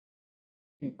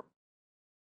Good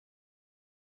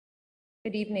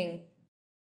evening.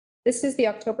 This is the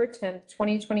October 10th,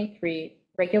 2023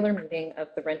 regular meeting of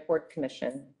the Rent Board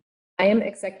Commission. I am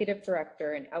Executive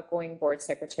Director and outgoing Board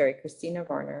Secretary Christina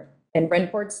Varner, and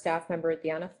Rent Board staff member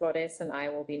Diana Flores and I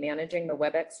will be managing the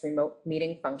WebEx remote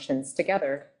meeting functions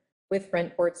together with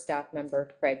Rent Board staff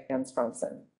member Craig Van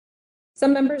Stronson.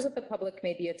 Some members of the public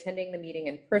may be attending the meeting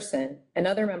in person, and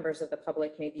other members of the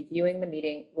public may be viewing the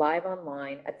meeting live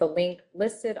online at the link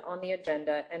listed on the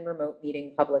agenda and remote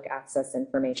meeting public access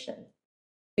information.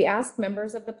 We ask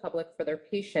members of the public for their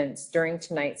patience during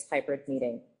tonight's hybrid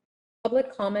meeting.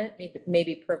 Public comment may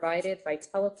be provided by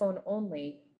telephone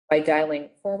only by dialing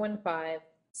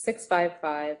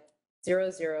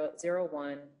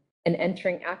 415-655-0001 and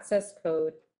entering access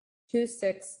code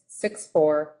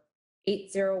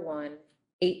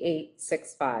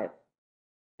 2664-801-8865.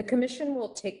 The Commission will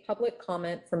take public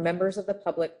comment from members of the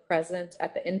public present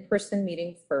at the in-person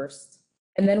meeting first,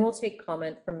 and then we'll take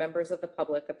comment from members of the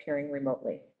public appearing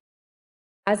remotely.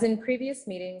 As in previous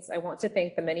meetings, I want to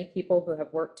thank the many people who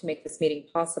have worked to make this meeting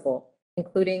possible,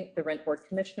 including the Rent Board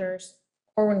Commissioners,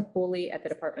 Corwin Cooley at the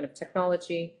Department of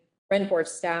Technology, Rent Board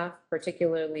staff,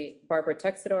 particularly Barbara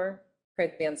Texidor,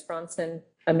 Craig Van Stronson,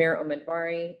 Amir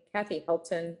Omedvari, Kathy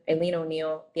Helton, Eileen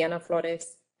O'Neill, Diana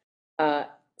Flores,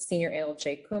 Senior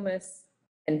ALJ Kumis,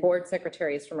 and board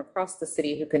secretaries from across the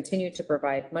city who continue to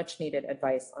provide much needed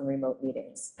advice on remote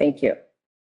meetings. Thank you.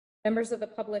 Members of the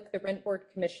public, the Rent Board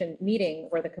Commission meeting,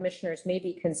 where the commissioners may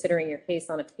be considering your case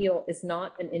on appeal, is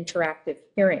not an interactive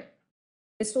hearing.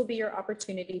 This will be your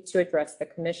opportunity to address the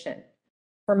commission.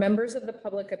 For members of the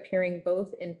public appearing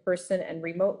both in person and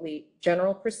remotely,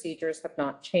 general procedures have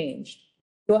not changed.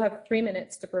 You will have 3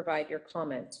 minutes to provide your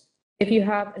comment. If you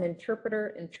have an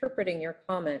interpreter interpreting your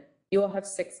comment, you will have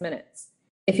 6 minutes.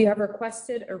 If you have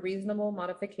requested a reasonable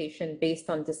modification based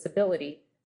on disability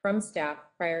from staff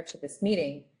prior to this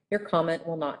meeting, your comment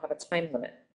will not have a time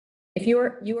limit. You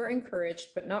are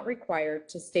encouraged but not required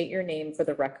to state your name for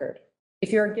the record.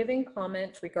 If you are giving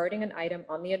comment regarding an item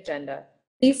on the agenda,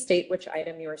 please state which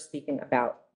item you are speaking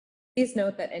about. Please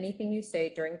note that anything you say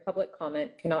during public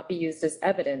comment cannot be used as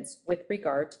evidence with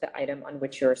regard to the item on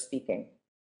which you are speaking.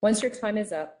 Once your time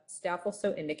is up, staff will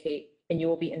so indicate, and you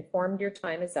will be informed your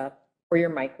time is up or your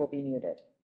mic will be muted.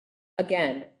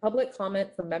 Again, public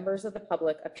comment from members of the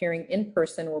public appearing in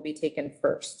person will be taken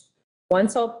first.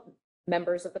 Once all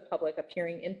members of the public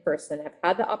appearing in person have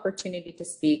had the opportunity to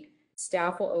speak,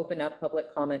 staff will open up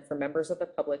public comment for members of the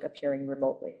public appearing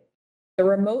remotely. The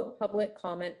remote public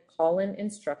comment call-in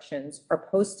instructions are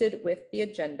posted with the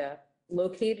agenda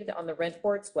located on the Rent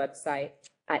Board's website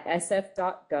at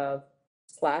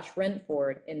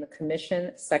sf.gov/rentboard in the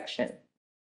Commission section.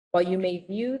 While you may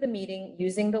view the meeting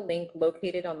using the link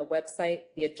located on the website,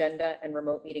 the agenda, and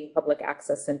remote meeting public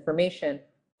access information,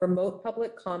 remote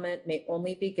public comment may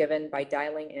only be given by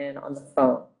dialing in on the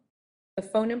phone. The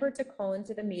phone number to call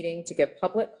into the meeting to give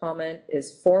public comment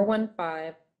is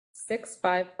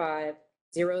 415-655-0001.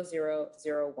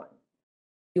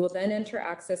 You will then enter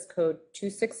access code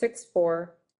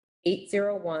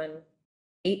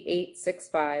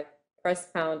 2664-801-8865, press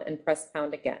pound and press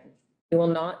pound again. You will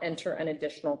not enter an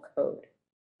additional code.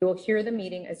 You will hear the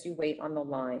meeting as you wait on the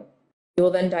line. You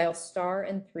will then dial star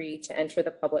and 3 to enter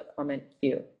the public comment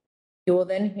queue. You will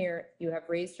then hear you have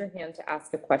raised your hand to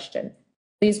ask a question.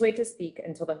 Please wait to speak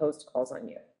until the host calls on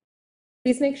you.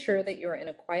 Please make sure that you are in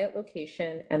a quiet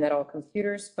location and that all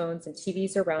computers, phones, and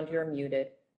TVs around you are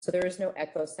muted so there is no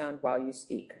echo sound while you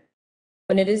speak.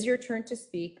 When it is your turn to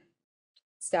speak,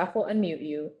 staff will unmute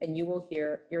you and you will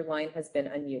hear your line has been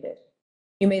unmuted.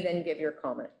 You may then give your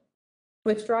comment.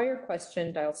 To withdraw your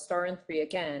question, dial star and 3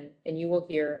 again, and you will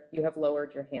hear you have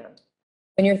lowered your hand.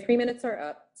 When your 3 minutes are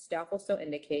up, staff will so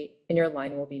indicate, and your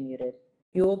line will be muted.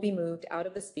 You will be moved out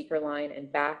of the speaker line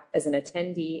and back as an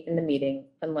attendee in the meeting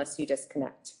unless you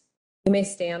disconnect. You may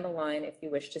stay on the line if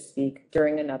you wish to speak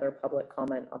during another public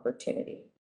comment opportunity.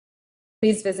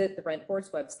 Please visit the Rent Board's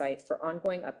website for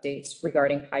ongoing updates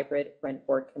regarding hybrid Rent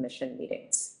Board Commission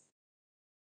meetings.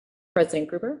 President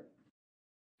Gruber.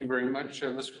 Thank you very much.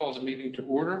 Let's call the meeting to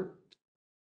order.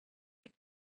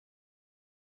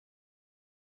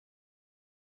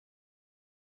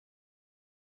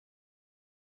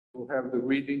 We'll have the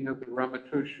reading of the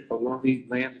Ramaytush Ohlone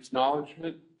land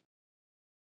acknowledgement.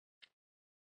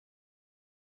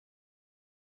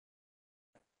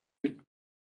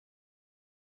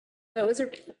 I'm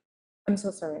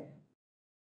so sorry.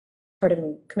 Pardon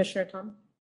me, Commissioner Tom.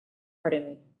 Pardon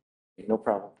me. No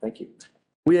problem. Thank you.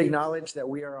 We acknowledge that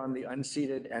we are on the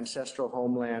unceded ancestral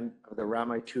homeland of the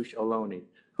Ramaytush Ohlone,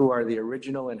 who are the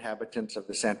original inhabitants of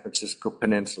the San Francisco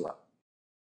Peninsula.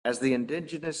 As the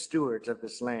indigenous stewards of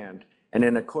this land and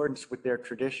in accordance with their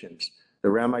traditions, the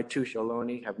Ramaytush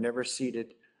Ohlone have never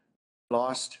ceded,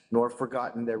 lost, nor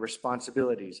forgotten their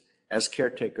responsibilities as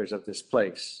caretakers of this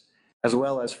place, as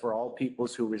well as for all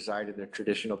peoples who reside in their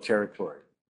traditional territory.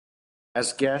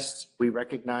 As guests, we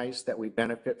recognize that we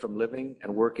benefit from living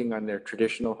and working on their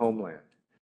traditional homeland.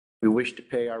 We wish to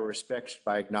pay our respects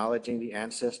by acknowledging the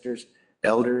ancestors,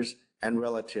 elders, and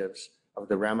relatives of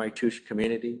the Ramaytush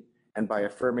community and by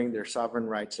affirming their sovereign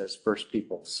rights as First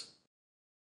Peoples.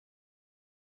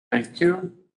 Thank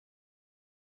you.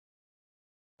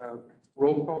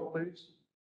 Roll call, please.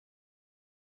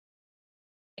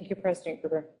 Thank you, President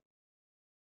Gruber.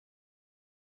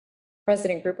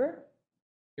 President Gruber?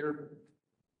 Here.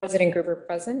 President Gruber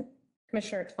present.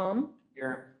 Commissioner Tom?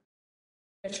 Here.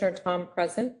 Commissioner Tom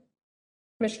present.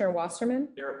 Commissioner Wasserman?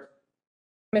 Here.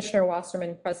 Commissioner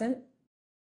Wasserman present.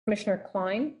 Commissioner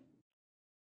Klein?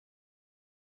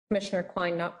 Commissioner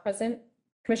Klein not present.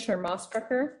 Commissioner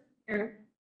Mossbrucker? Here.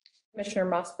 Commissioner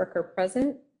Mossbrucker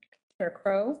present. Commissioner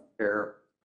Crowe? Here.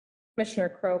 Commissioner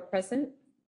Crowe present.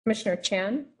 Commissioner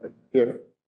Chan? Here.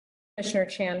 Commissioner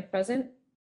Chan present.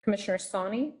 Commissioner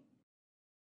Sawney?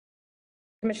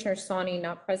 Commissioner Sawney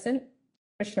not present.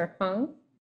 Commissioner Hung?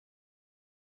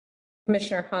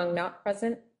 Commissioner Hung not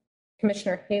present.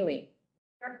 Commissioner Haley?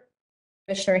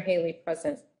 Commissioner Haley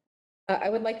present. I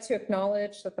would like to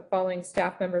acknowledge that the following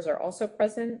staff members are also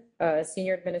present.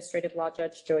 Senior Administrative Law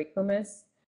Judge Joey Kumis,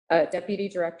 Deputy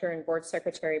Director and Board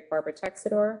Secretary Barbara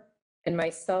Texador, and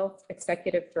myself,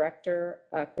 Executive Director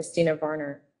Christina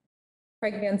Varner.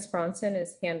 Craig Van Spronson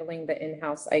is handling the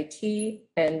in-house IT,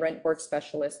 and Rent Board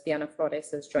Specialist Diana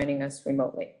Flores is joining us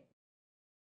remotely.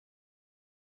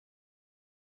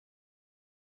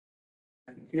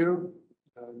 Thank you.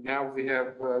 Now we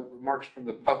have remarks from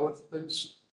the public,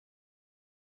 please.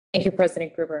 Thank you,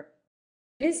 President Gruber.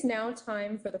 It is now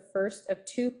time for the first of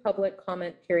two public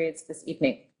comment periods this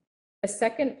evening. A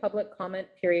second public comment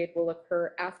period will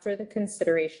occur after the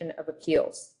consideration of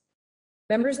appeals.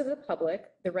 Members of the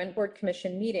public, the Rent Board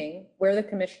Commission meeting, where the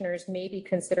commissioners may be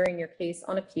considering your case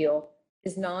on appeal,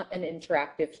 is not an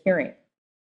interactive hearing.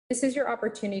 This is your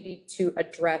opportunity to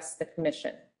address the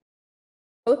commission.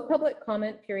 Both public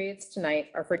comment periods tonight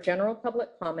are for general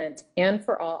public comment and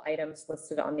for all items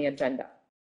listed on the agenda.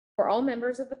 For all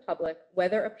members of the public,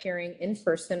 whether appearing in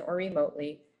person or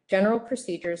remotely, general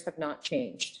procedures have not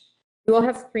changed. You will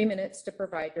have 3 minutes to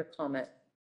provide your comment.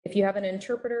 If you have an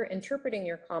interpreter interpreting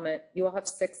your comment, you will have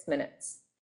 6 minutes.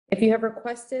 If you have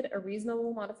requested a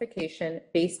reasonable modification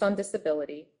based on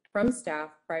disability from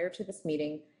staff prior to this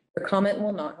meeting, your comment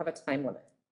will not have a time limit.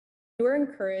 You are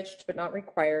encouraged but not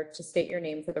required to state your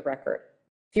name for the record.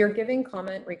 If you're giving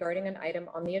comment regarding an item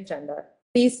on the agenda,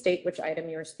 please state which item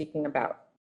you are speaking about.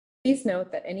 Please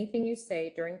note that anything you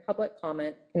say during public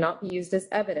comment cannot be used as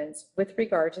evidence with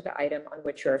regard to the item on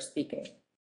which you are speaking.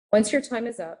 Once your time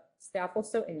is up, staff will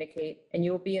so indicate, and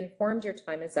you will be informed your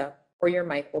time is up or your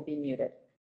mic will be muted.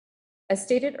 As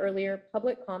stated earlier,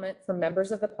 public comment from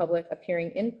members of the public appearing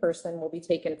in person will be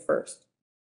taken first.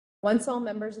 Once all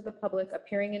members of the public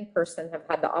appearing in person have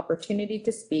had the opportunity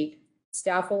to speak,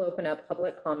 staff will open up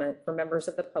public comment for members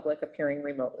of the public appearing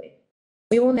remotely.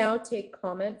 We will now take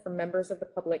comment from members of the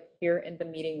public here in the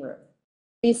meeting room.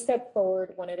 Please step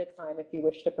forward one at a time if you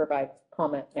wish to provide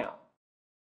comment now.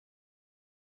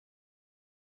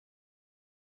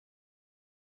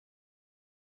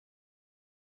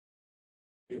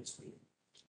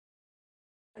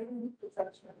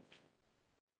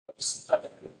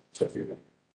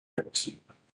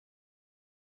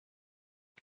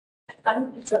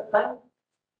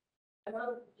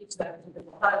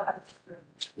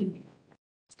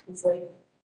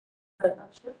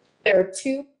 There are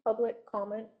two public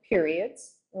comment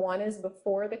periods. One is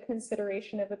before the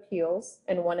consideration of appeals,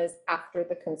 and one is after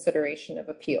the consideration of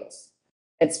appeals.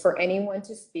 It's for anyone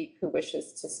to speak who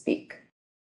wishes to speak.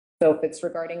 So if it's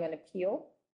regarding an appeal,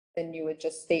 then you would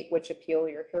just state which appeal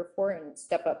you're here for and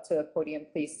step up to the podium,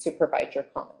 please, to provide your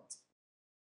comment.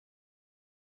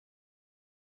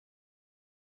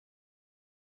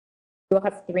 You'll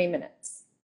have 3 minutes.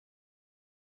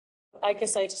 I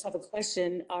guess I just have a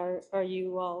question. Are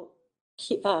you all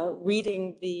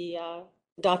reading the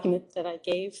document that I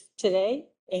gave today?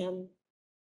 And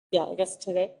yeah, I guess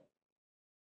today.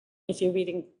 If you're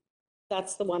reading,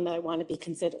 that's the one that I want to be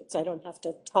considered, so I don't have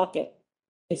to talk it.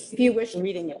 If you wish to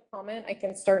reading it. comment, I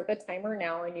can start the timer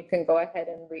now and you can go ahead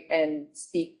and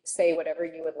say whatever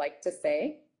you would like to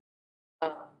say.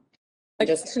 My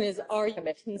question is, are you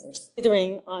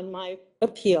considering on my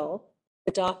appeal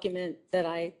the document that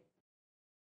I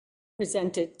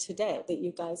presented today that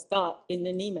you guys got in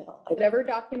an email. Whatever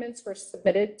documents were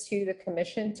submitted to the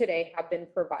commission today have been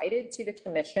provided to the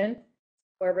commission.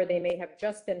 However, they may have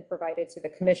just been provided to the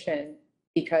commission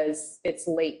because it's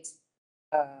late,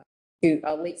 to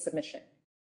a late submission.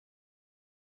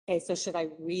 Okay, so should I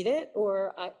read it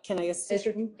or can I Is your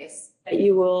assume choice. that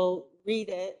you will read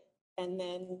it and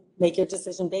then make your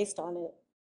decision based on it?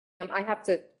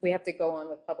 We have to go on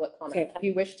with public comment. Okay. If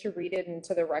you wish to read it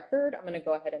into the record, I'm going to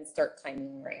go ahead and start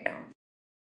timing right now.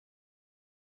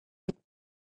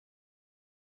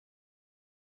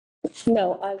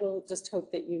 No, I will just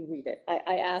hope that you read it.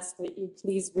 I ask that you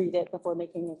please read it before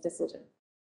making a decision.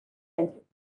 Thank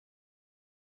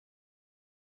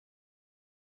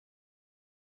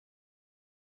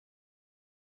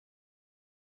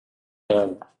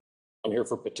you. I'm here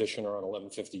for petitioner on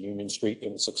 1150 Union Street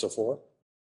in 604.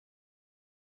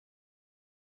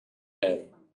 And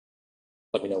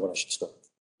let me know when I should start.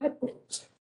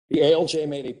 The ALJ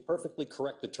made a perfectly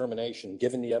correct determination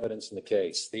given the evidence in the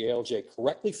case. The ALJ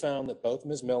correctly found that both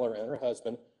Ms. Miller and her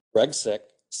husband, Greg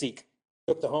Seek,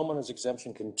 took the homeowner's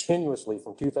exemption continuously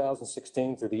from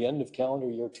 2016 through the end of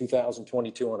calendar year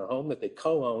 2022 on a home that they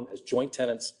co-own as joint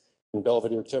tenants in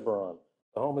Belvedere, Tiburon.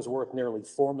 The home is worth nearly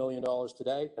 $4 million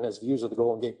today and has views of the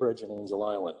Golden Gate Bridge and Angel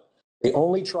Island. They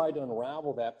only tried to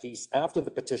unravel that piece after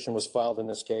the petition was filed in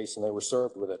this case and they were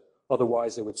served with it.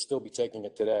 Otherwise, they would still be taking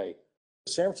it today.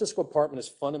 The San Francisco apartment is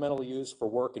fundamentally used for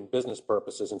work and business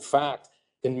purposes. In fact,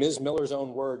 in Ms. Miller's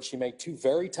own words, she made two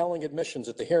very telling admissions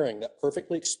at the hearing that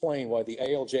perfectly explain why the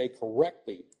ALJ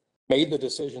correctly made the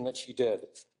decision that she did.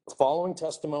 The following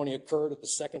testimony occurred at the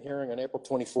second hearing on April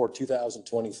 24,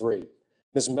 2023.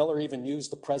 Ms. Miller even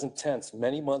used the present tense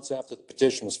many months after the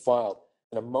petition was filed.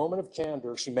 In a moment of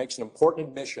candor, she makes an important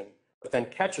admission, but then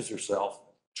catches herself,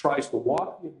 tries to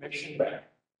walk the admission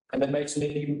back, and then makes an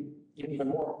even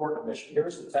more important admission.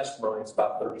 Here's the testimony. It's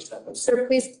about 30 seconds. Sir,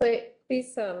 please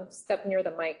step near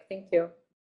the mic. Thank you.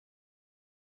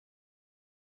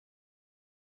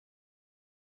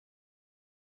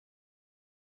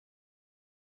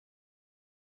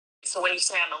 So when you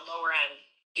say on the lower end,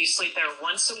 do you sleep there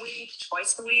once a week,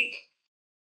 twice a week?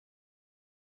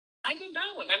 I don't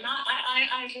know. I'm not,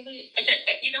 I really,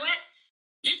 you know what?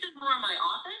 This is more my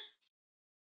office.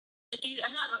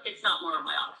 It's not more of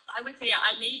my office. I would say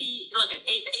I maybe, look, at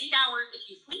 8 hours, if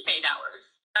you sleep 8 hours,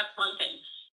 that's one thing.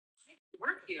 I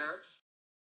work here,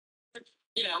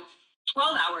 12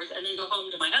 hours and then go home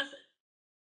to my husband.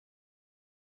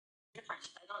 Different.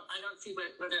 I don't see whether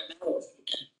it matters.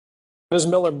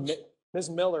 Ms.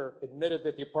 Miller admitted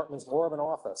that the apartment is more of an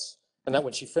office and that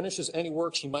when she finishes any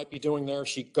work she might be doing there,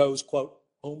 she goes, quote,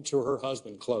 home to her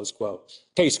husband, close quote.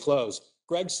 Case closed.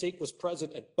 Greg Seek was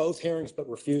present at both hearings but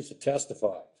refused to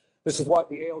testify. This is why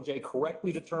the ALJ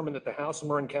correctly determined that the house in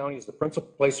Marin County is the principal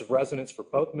place of residence for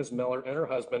both Ms. Miller and her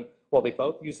husband while they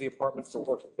both use the apartment for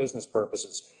work and business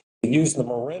purposes. They use the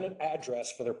Marin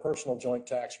address for their personal joint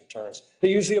tax returns.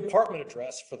 They use the apartment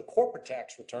address for the corporate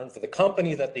tax return for the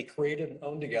company that they created and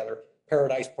own together,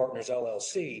 Paradise Partners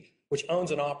LLC, which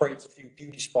owns and operates a few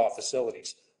beauty spa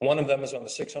facilities. One of them is on the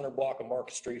 600 block of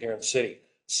Market Street here in the city.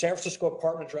 San Francisco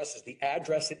apartment address is the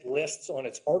address it lists on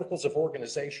its articles of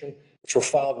organization, which were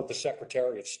filed with the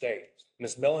Secretary of State.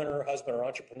 Ms. Miller and her husband are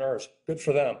entrepreneurs. Good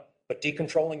for them. But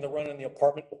decontrolling the run in the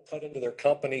apartment will cut into their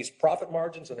company's profit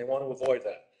margins, and they want to avoid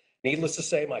that. Needless to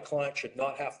say, my client should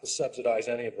not have to subsidize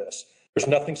any of this. There's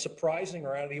nothing surprising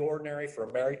or out of the ordinary for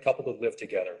a married couple to live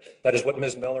together. That is what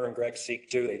Ms. Miller and Greg Seek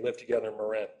do. They live together in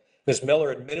Marin. Ms.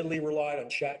 Miller admittedly relied on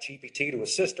ChatGPT to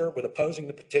assist her with opposing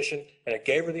the petition, and it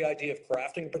gave her the idea of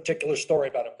crafting a particular story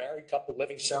about a married couple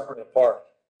living separate and apart.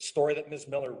 The story that Ms.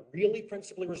 Miller really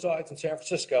principally resides in San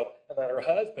Francisco and that her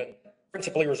husband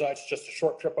principally resides just a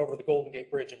short trip over the Golden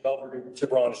Gate Bridge in Belvedere,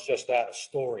 Tiburon is just that, a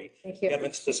story. Thank you. The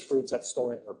evidence disproves that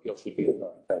story and her appeal should be denied.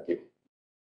 Thank you.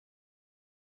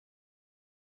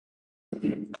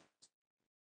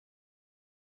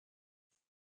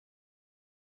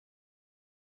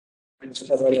 I just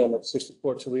had ready on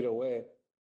 64 Toledo Way.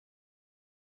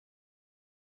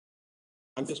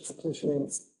 I'm just petitioning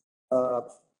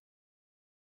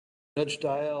Judge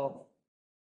Dial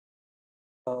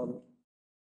for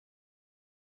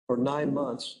 9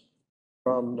 months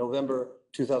from November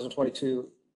 2022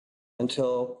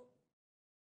 until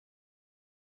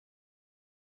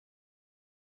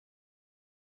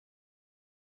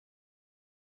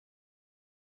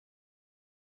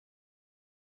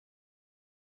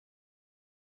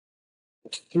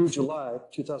through July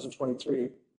 2023.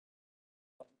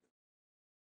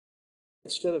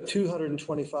 Instead of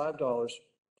 $225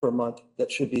 per month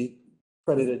that should be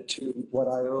credited to what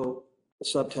I owe the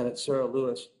subtenant, Sarah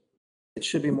Lewis, it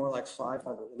should be more like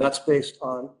 500. And that's based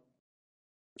on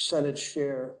percentage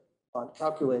share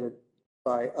calculated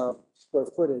by square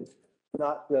footage,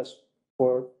 not just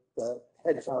for the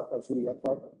head count of the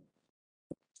apartment.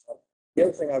 The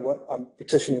other thing I'm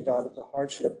petitioning about is a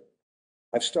hardship.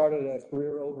 I've started a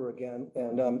career over again,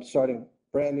 and I'm starting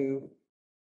brand new,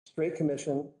 straight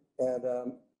commission,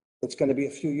 and it's going to be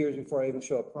a few years before I even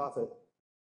show a profit.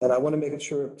 And I want to make it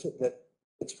sure that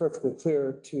it's perfectly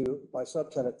clear to my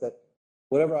subtenant that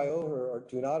whatever I owe her or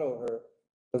do not owe her,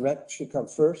 the rent should come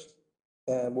first,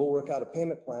 and we'll work out a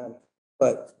payment plan.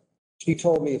 But she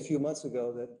told me a few months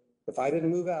ago that if I didn't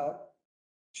move out,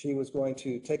 she was going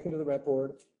to take me to the rent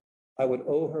board. I would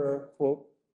owe her, quote,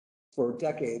 for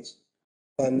decades,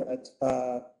 and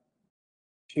that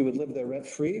she would live there rent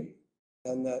free,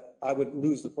 and that I would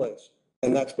lose the place.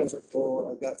 And that's been her goal.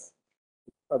 I've got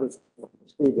others.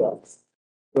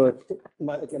 So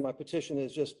my petition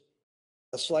is just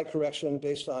a slight correction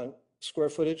based on square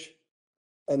footage,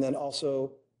 and then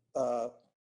also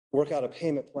work out a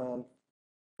payment plan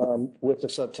with the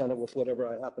subtenant with whatever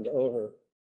I happen to owe her.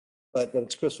 But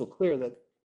it's crystal clear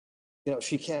that,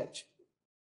 she can't,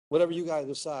 whatever you guys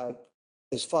decide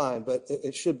is fine, but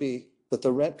it should be that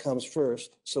the rent comes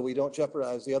first so we don't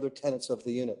jeopardize the other tenants of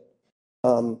the unit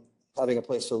having a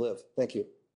place to live. Thank you.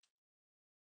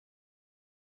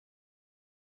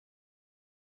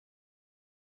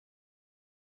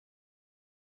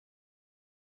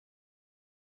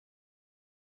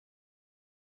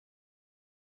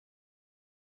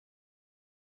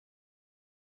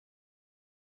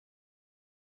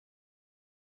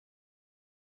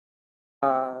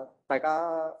 I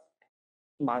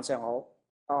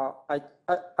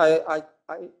I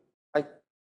I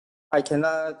I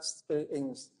cannot speak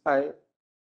English.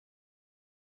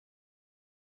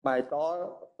 My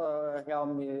daughter help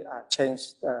me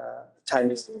change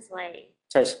Chinese.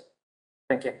 Change.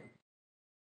 Thank you.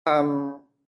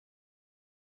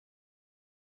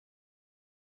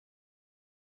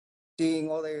 自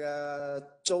我哋嘅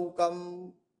租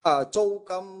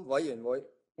金委員會，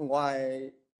我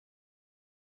係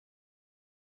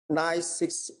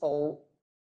 960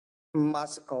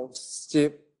 Masco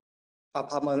Street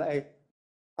Apartment A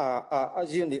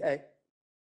Unit A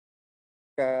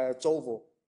嘅租戶，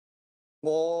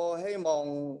我希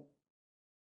望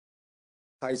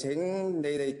提請你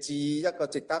哋注意一個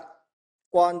值得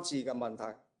關注嘅問題。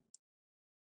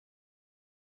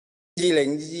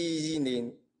2022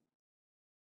年，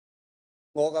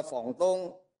我嘅房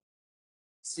東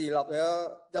設立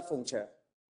咗一埲牆，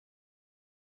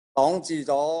擋住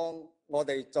咗我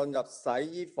哋進入洗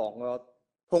衣房嘅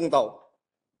通道。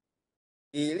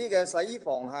而呢個洗衣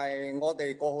房係我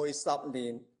哋過去10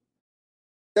年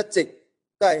一直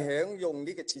都係享用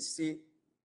呢個設施。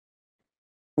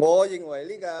我認為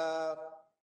呢個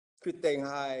決定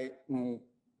係唔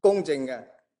公正嘅，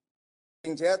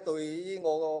並且對於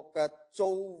我嘅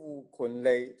租戶權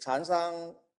利產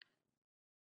生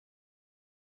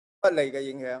不利嘅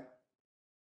影響。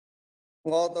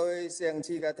我對上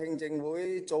次嘅聽證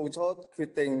會做出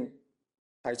決定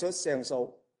提出上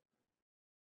訴，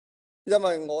因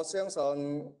為我相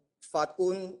信法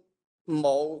官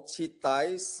冇徹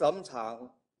底審查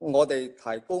我哋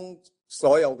提供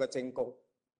所有嘅證據。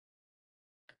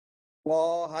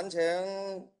我懇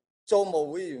請租務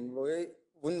委員會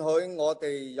允許我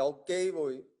哋有機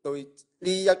會對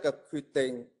呢一個決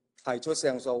定提出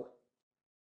上訴，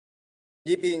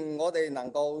以便我哋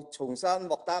能夠重新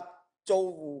獲得租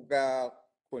戶嘅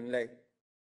權利。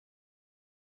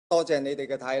多謝你哋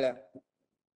嘅體諒。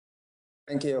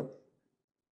Thank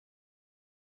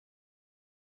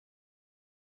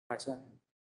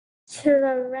you。To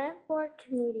the Rent Board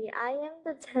Committee, I am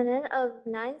the tenant of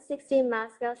 960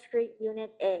 Moscow Street,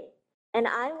 Unit A, and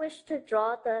I wish to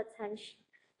draw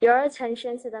your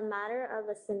attention to the matter of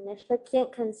a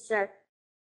significant concern.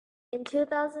 In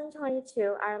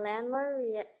 2022, our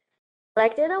landlord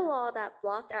erected a wall that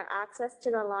blocked our access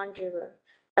to the laundry room,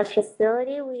 a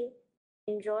facility we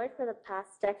enjoyed for the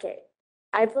past decade.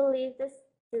 I believe this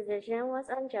decision was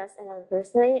unjust and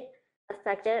adversely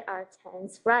affected our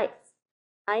tenants' rights.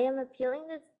 I am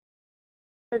appealing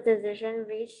the decision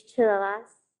reached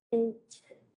in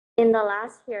the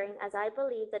last hearing, as I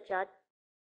believe the judge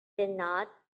did not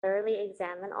thoroughly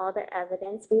examine all the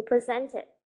evidence we presented.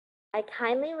 I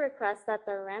kindly request that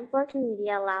the Rent Board Committee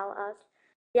allow us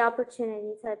the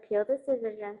opportunity to appeal this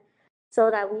decision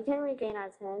so that we can regain our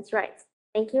tenants' rights.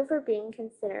 Thank you for being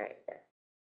considerate.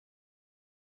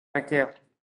 Thank you.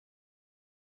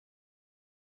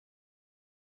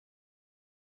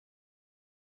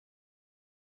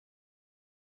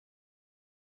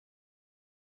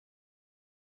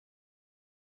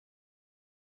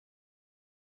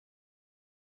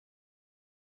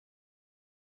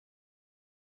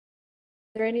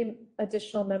 there any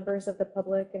additional members of the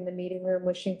public in the meeting room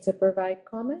wishing to provide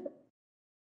comment?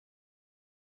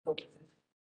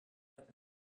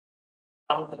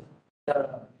 Am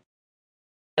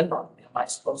I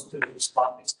supposed to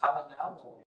respond this comment now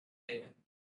or?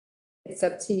 It's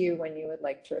up to you when you would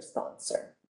like to respond,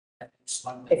 sir.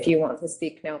 Respond? If you want to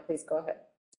speak now, please go ahead.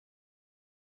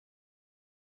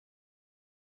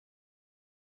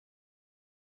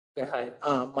 Okay,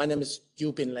 hi, my name is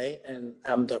Yu Bin Lei, and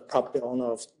I'm the property owner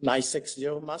of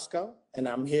 960 Moscow, and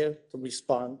I'm here to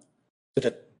respond to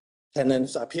the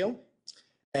tenant's appeal.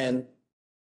 And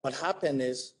what happened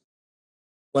is,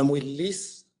 when we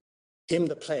leased him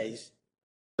the place,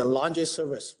 the laundry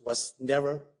service was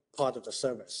never part of the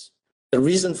service. The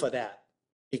reason for that,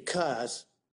 because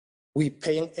we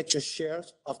paying extra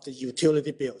shares of the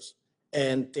utility bills,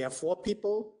 and there are 4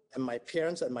 people, and my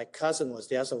parents and my cousin was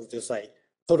there, so there's like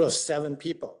total of 7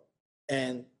 people,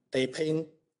 and they paying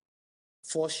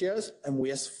 4 shares, and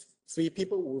we as 3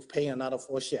 people, we're paying another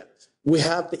 4 shares. We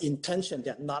have the intention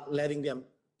that not letting them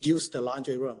use the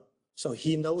laundry room, so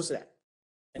he knows that.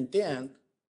 And then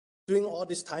during all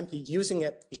this time, he's using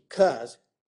it because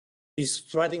he's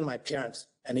threatening my parents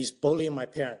and he's bullying my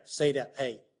parents, say that,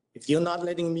 hey, if you're not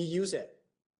letting me use it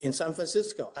in San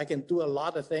Francisco, I can do a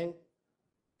lot of things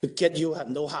to get you have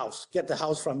no house, get the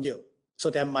house from you. So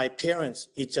that my parents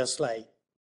is just like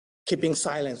keeping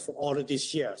silence for all of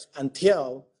these years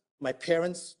until my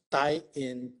parents died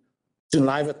in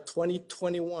July of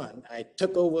 2021. I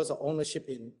took over the ownership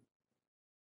in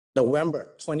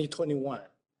November 2021.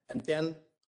 And then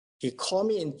he called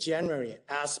me in January,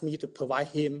 asked me to provide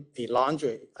him a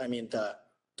laundry. I mean, the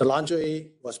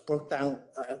laundry was broke down,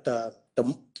 the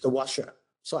washer.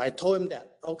 So I told him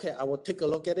that, okay, I will take a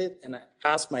look at it. And I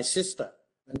asked my sister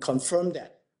and confirmed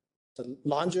that the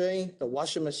laundry, the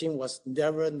washing machine was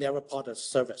never part of the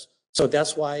service. So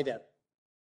that's why that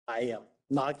I am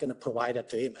not going to provide it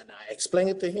to him. And I explained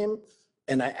it to him,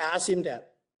 and I asked him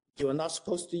that you are not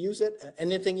supposed to use it. And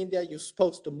anything in there, you're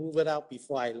supposed to move it out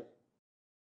before I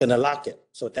gonna lock it.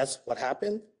 So that's what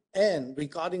happened. And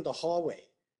regarding the hallway,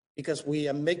 because we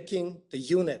are making the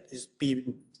unit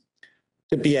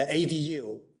to be an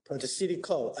ADU per the city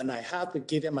code, and I have to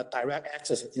give them a direct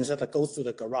access instead of go through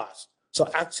the garage. So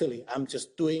actually, I'm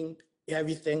just doing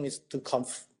everything is to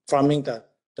conforming the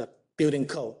building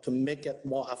code to make it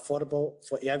more affordable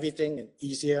for everything and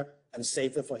easier and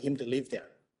safer for him to live there.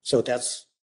 So that's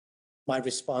my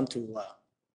response to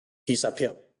his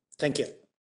appeal. Thank you.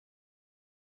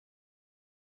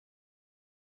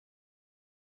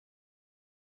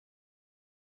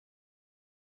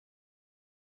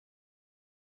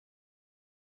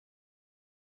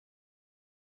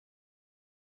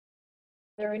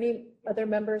 Are there any other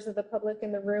members of the public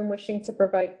in the room wishing to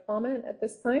provide comment at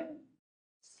this time?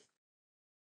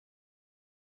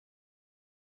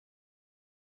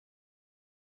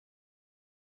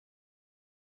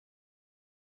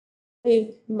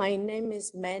 Hey, my name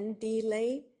is Mandy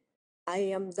Lei.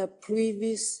 I was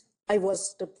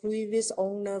the previous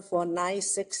owner for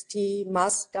 960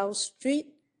 Moscow Street.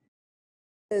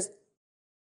 The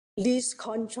lease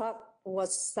contract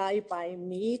was signed by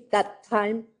me. That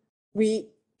time, we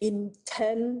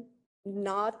intend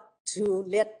not to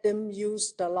let them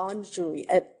use the laundry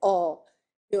at all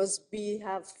because we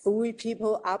have 3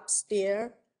 people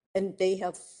upstairs and they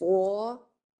have 4.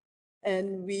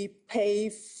 And we pay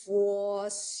 4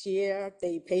 share,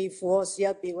 they pay 4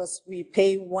 share because we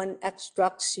pay 1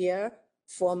 extra share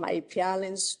for my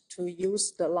parents to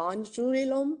use the laundry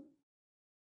room.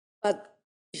 But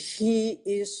he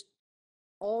is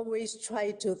always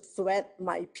trying to threaten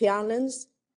my parents.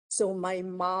 So my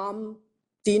mom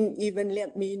didn't even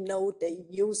let me know they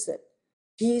use it.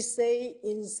 He say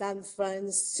in San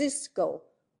Francisco,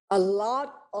 a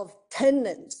lot of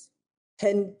tenants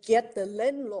can get the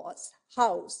landlord's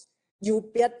house. You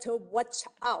better watch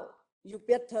out. You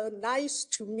better nice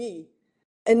to me.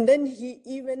 And then he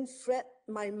even threatened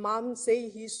my mom, say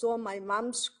he saw my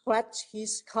mom scratch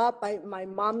his car, but my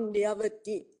mom never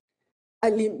did. I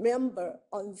remember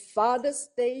on Father's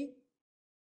Day,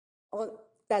 on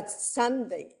that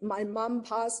Sunday, my mom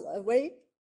passed away.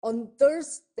 On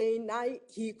Thursday night,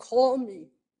 he called me.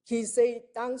 He said,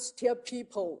 downstairs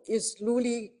people is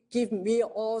really give me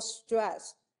all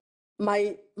stress.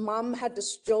 My mom had a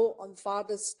stroke on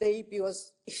Father's Day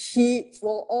because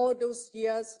for all those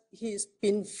years, he's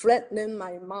been threatening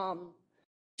my mom.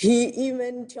 He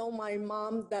even told my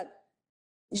mom that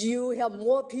you have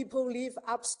more people live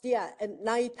upstairs at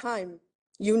nighttime.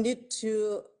 You need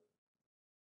to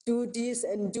do this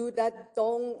and do that.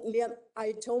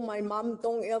 I told my mom,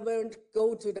 don't ever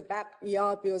go to the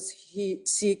backyard because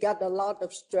she got a lot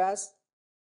of stress.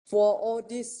 for all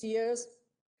these years,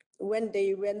 when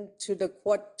they went to the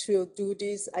court to do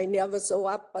this, I never show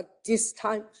up, but this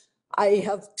time I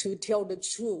have to tell the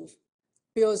truth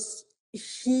because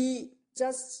he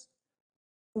just,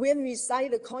 when we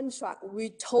signed the contract, we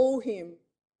told him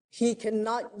he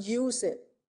cannot use it.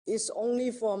 It's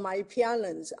only for my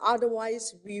parents.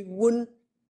 Otherwise, we wouldn't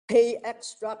pay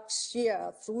extra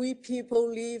share. 3 people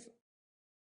live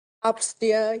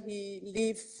upstairs, he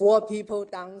leave 4 people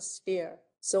downstairs.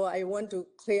 So I want to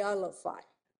clarify.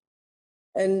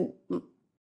 And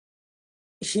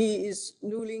he is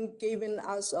really giving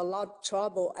us a lot of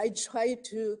trouble. I tried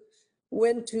to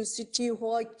went to City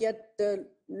Hall, get the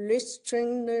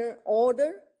restraining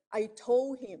order. I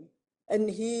told him, and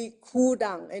he cooled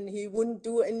down and he wouldn't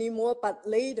do anymore. But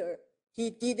later he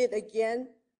did it again.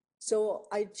 So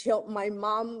I tell my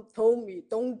mom told me,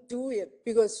 don't do it,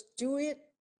 because do it,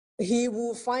 he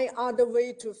will find other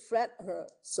way to threat her.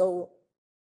 So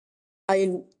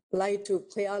I like to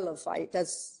clarify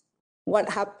that's what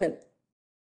happened.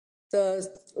 The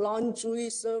laundry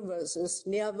service is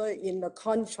never in the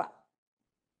contract.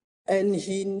 And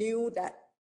he knew that,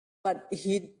 but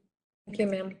he, Thank you,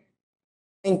 ma'am.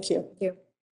 thank you. Thank you.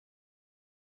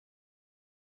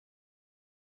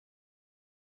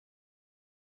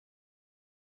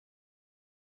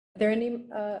 Are there any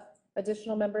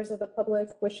additional members of the public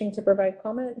wishing to provide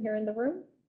comment here in the room?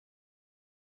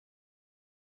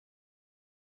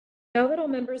 Now that all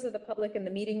members of the public in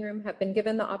the meeting room have been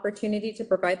given the opportunity to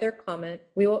provide their comment,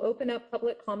 we will open up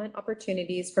public comment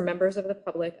opportunities for members of the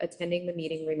public attending the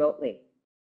meeting remotely.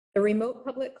 The remote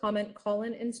public comment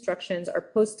call-in instructions are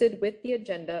posted with the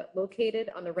agenda located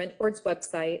on the Rent Board's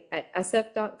website at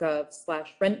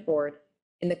sf.gov/rentboard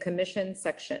in the Commission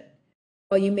section.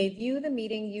 While you may view the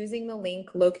meeting using the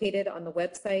link located on the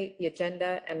website, the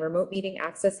agenda, and remote meeting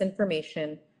access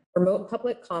information, remote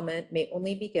public comment may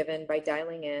only be given by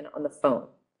dialing in on the phone.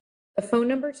 The phone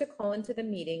number to call into the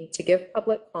meeting to give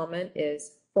public comment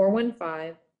is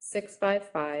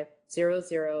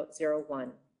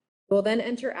 415-655-0001. You will then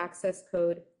enter access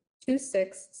code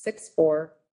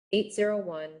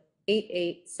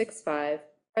 2664-801-8865,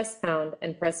 press pound,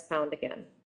 and press pound again.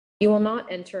 You will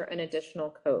not enter an additional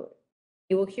code.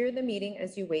 You will hear the meeting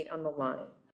as you wait on the line.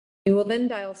 You will then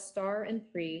dial star and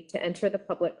 3 to enter the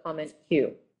public comment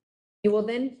queue. You will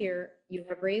then hear you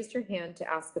have raised your hand to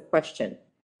ask a question.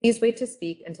 Please wait to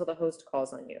speak until the host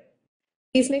calls on you.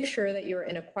 Please make sure that you are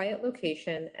in a quiet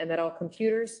location and that all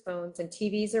computers, phones, and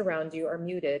TVs around you are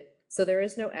muted so there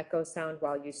is no echo sound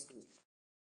while you speak.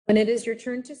 When it is your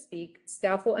turn to speak,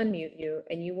 staff will unmute you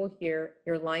and you will hear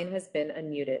your line has been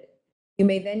unmuted. You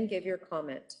may then give your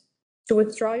comment. To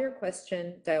withdraw your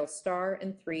question, dial star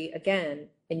and 3 again,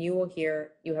 and you will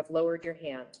hear you have lowered your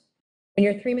hand. When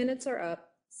your 3 minutes are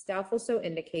up, staff will so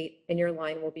indicate and your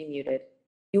line will be muted.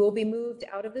 You will be moved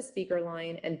out of the speaker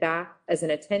line and back as an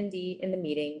attendee in the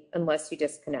meeting unless you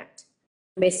disconnect.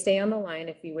 You may stay on the line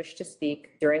if you wish to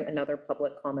speak during another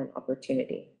public comment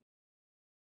opportunity.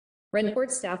 Rent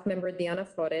Board staff member Diana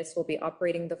Flores will be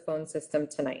operating the phone system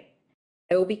tonight.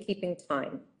 I will be keeping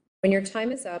time. When your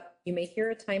time is up, you may hear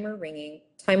a timer ringing,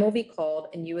 time will be called,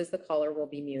 and you as the caller will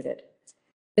be muted.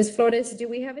 Ms. Flores, do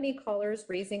we have any callers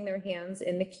raising their hands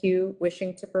in the queue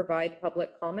wishing to provide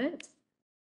public comment?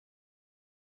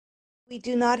 We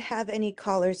do not have any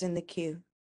callers in the queue.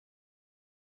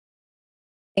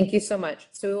 Thank you so much.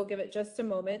 So we will give it just a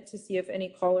moment to see if any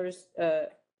callers can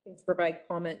provide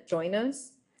comment join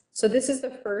us. So this is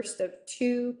the first of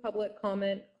 2 public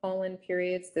comment call-in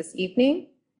periods this evening.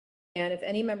 And if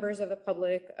any members of the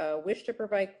public wish to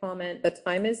provide comment, the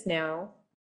time is now.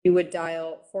 You would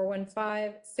dial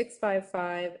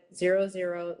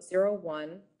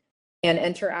 415-655-0001 and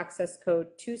enter access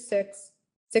code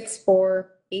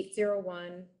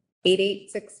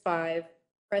 2664-801-8865,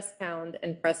 press pound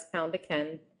and press pound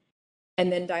again,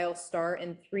 and then dial star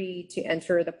and 3 to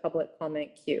enter the public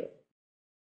comment queue.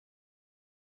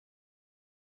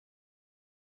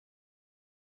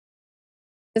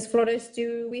 Ms. Flores,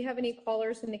 do we have any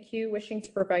callers in the queue wishing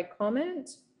to provide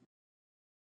comment?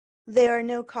 There are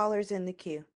no callers in the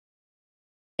queue.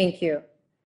 Thank you.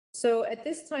 So at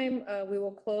this time, we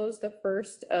will close the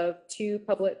first of 2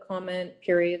 public comment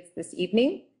periods this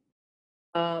evening.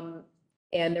 And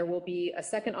there will be a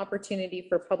second opportunity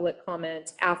for public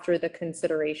comment after the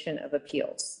consideration of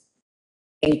appeals.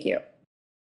 Thank you.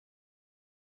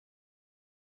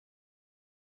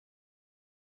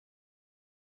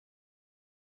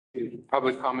 Is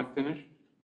public comment finished?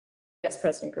 Yes,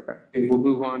 President Gruber. Okay, we'll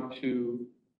move on to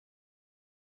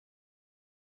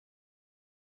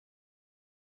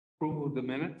approval of the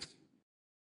minutes.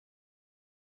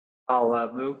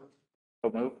 I'll move.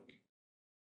 So move.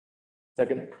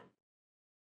 Second.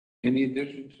 Any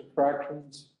additions,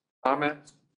 subtractions,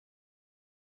 comments?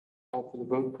 Call for the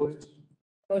vote, please.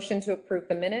 Motion to approve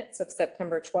the minutes of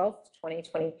September 12th,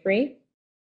 2023.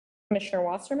 Commissioner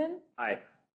Wasserman, Aye.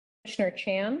 Commissioner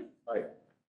Chan, Aye.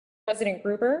 President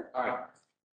Gruber, Aye.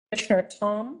 Commissioner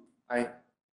Tom, Aye.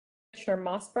 Commissioner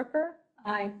Mossberger,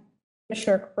 Aye.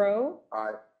 Commissioner Crowe,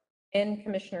 Aye. and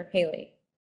Commissioner Haley.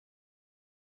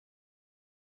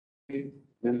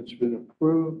 Minutes been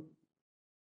approved.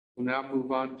 We'll now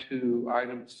move on to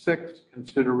item 6,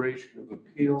 consideration of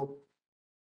appeal.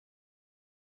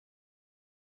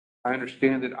 I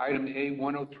understand that item A,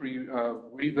 103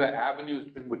 Riva Avenue has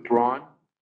been withdrawn.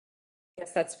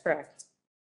 Yes, that's correct.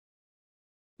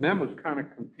 And that was kind of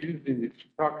confusing. She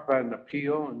talked about an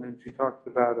appeal and then she talked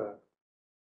about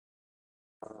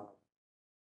a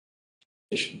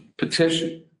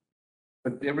petition,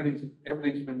 but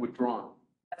everything's been withdrawn.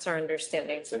 That's our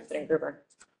understanding, President Gruber.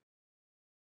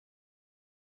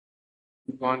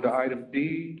 Move on to item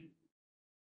B,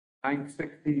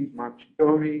 960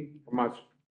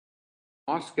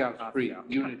 Moscow Street,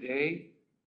 Unit A.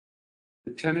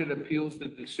 The tenant appeals the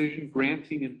decision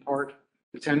granting in part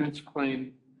the tenant's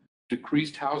claim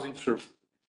decreased housing service.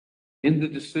 In the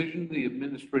decision, the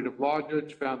administrative law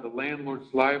judge found the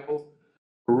landlords liable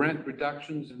for rent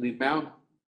reductions in the amount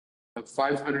of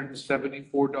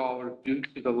 $574 due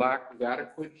to the lack of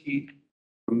adequate heat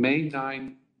from May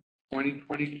 9,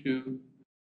 2022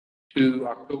 to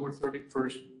October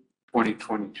 31st,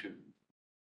 2022.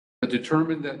 But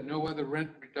determined that no other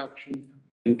rent reduction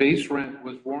in base rent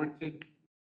was warranted.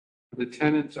 For the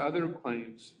tenant's other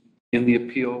claims in the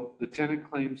appeal, the tenant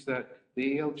claims that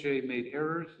the ALJ made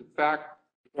errors in fact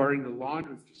regarding the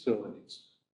laundry facilities.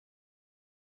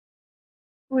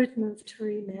 Would move to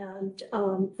remand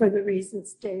for the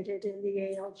reasons stated in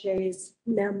the ALJ's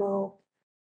memo,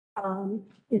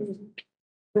 in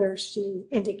where she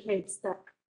indicates that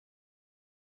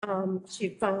she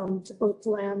found both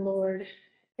landlord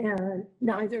and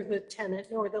neither the tenant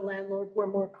nor the landlord were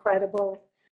more credible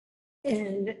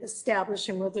in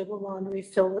establishing whether the laundry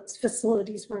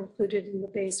facilities were included in the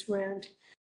base rent.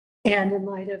 And in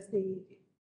light of the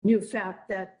new fact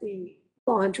that the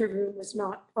laundry room was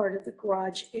not part of the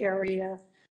garage area,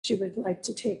 she would like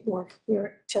to take more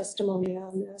clear testimony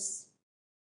on this.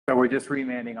 So we're just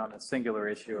remanding on the singular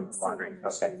issue of laundry.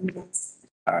 Okay.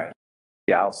 All right.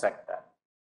 Yeah, I'll second that.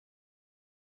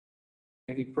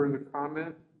 Any further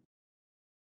comment?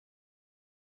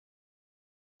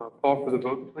 Call for the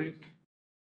vote, please.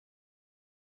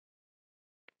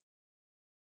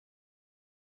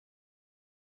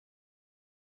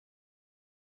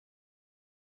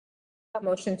 A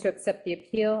motion to accept the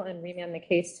appeal and remand the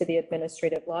case to the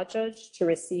administrative law judge to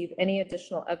receive any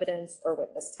additional evidence or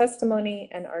witness testimony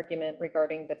and argument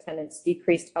regarding the tenant's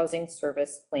decreased housing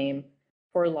service claim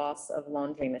for loss of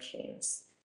laundry machines.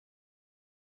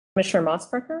 Commissioner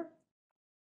Mossberger?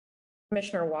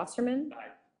 Commissioner Wasserman? Aye.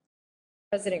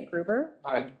 President Gruber?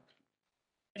 Aye.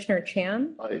 Commissioner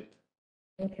Chan? Aye.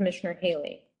 And Commissioner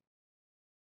Haley.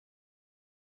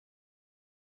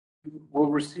 We'll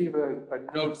receive a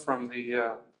note from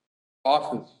the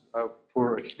office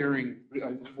for a hearing.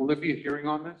 Will there be a hearing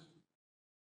on this?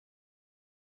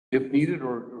 If needed,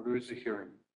 or is a hearing?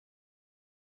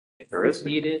 If there is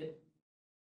needed,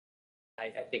 I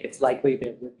think it's likely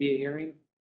there would be a hearing.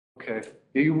 Okay.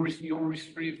 You'll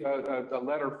receive a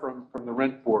letter from the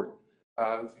rent board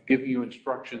giving you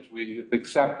instructions. We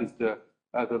accepted the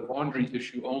laundry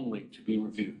issue only to be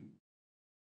reviewed.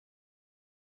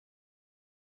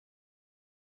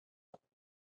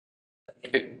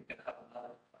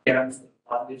 Yeah.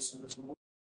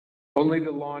 Only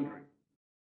the laundry.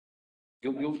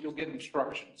 You'll get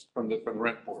instructions from the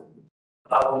rent board.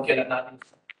 We'll get another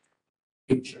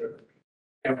future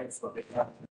hearing for the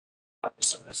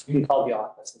you can call the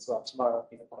office as well tomorrow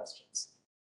if you have questions.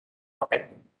 Okay.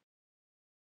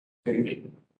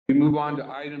 We move on to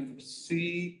item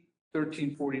C,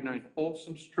 1349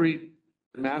 Folsom Street.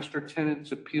 The master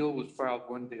tenant's appeal was filed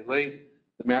one day late.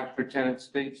 The master tenant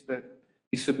states that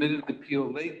he submitted the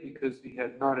appeal late because he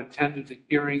had not attended the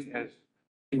hearing as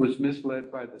he was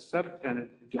misled by the subtenant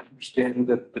into understanding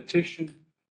that the petition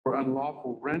for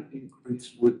unlawful rent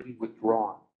increase would be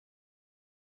withdrawn.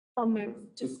 I'll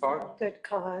move to good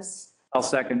cause. I'll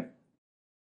second.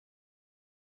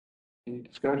 Any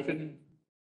discussion?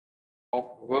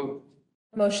 Call for vote.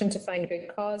 Motion to find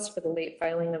good cause for the late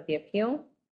filing of the appeal.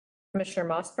 Commissioner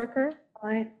Mossberger?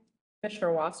 Aye.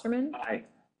 Commissioner Wasserman? Aye.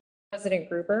 President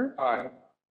Gruber? Aye.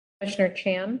 Commissioner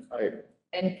Chan? Aye.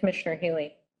 And Commissioner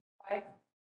Haley. Aye.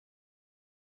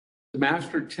 The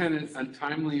master tenant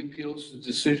untimely appeals the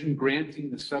decision granting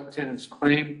the subtenant's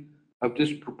claim of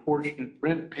disproportionate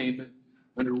rent payment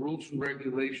under Rules and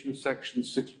Regulations, Section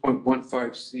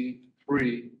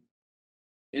 6.15C3.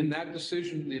 In that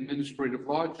decision, the administrative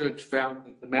law judge found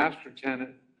that the master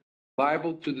tenant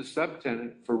liable to the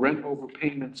subtenant for rent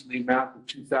overpayments in the amount of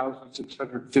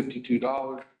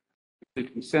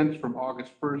 $2,652.50 from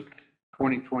August 1st,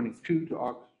 2022 to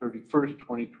August 31st,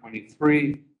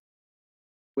 2023,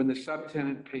 when the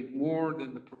subtenant paid more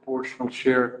than the proportional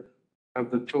share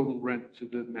of the total rent to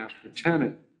the master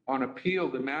tenant. On appeal,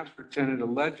 the master tenant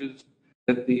alleges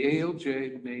that the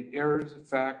ALJ made errors of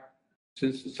fact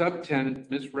since the subtenant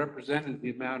misrepresented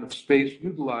the amount of space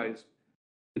utilized,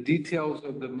 the details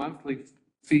of the monthly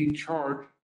fee charged,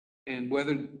 and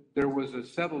whether there was a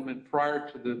settlement prior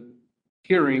to the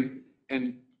hearing,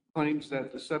 and claims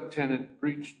that the subtenant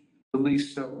breached the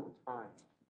lease several times.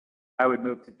 I would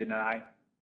move to deny.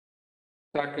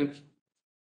 Second.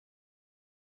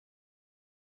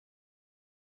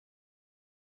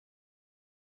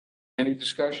 Any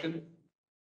discussion?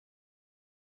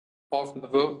 Call for the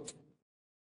vote.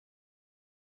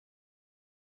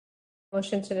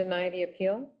 Motion to deny the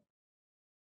appeal.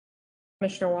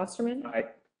 Commissioner Wasserman? Aye.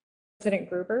 President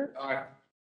Gruber? Aye.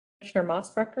 Commissioner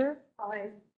Mosbacher? Aye.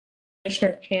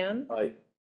 Commissioner Chan? Aye.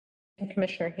 And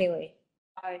Commissioner Haley?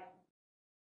 Aye.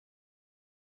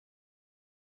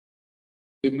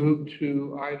 We move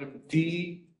to item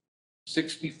D,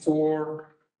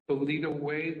 64 Toledo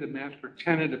Way. The master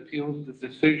tenant appeals the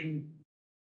decision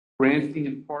granting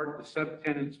in part the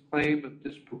subtenant's claim of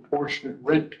disproportionate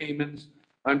rent payments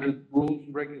under the Rules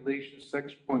and Regulations,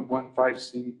 Section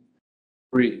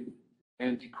 6.15C3,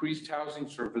 and decreased housing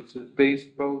services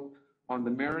based both on the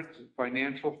merits and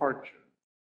financial hardship.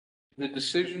 In the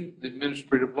decision, the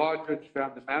administrative law judge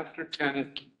found the master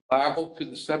tenant liable to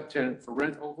the subtenant for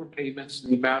rent overpayments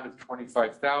in the amount of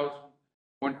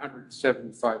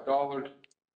 $25,175,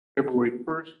 February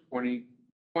 1st,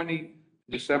 2020,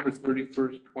 December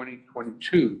 31st,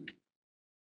 2022.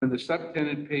 When the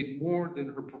subtenant paid more than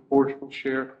her proportional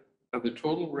share of the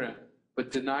total rent,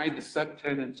 but denied the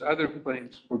subtenant's other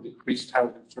claims for decreased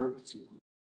housing services.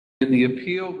 In the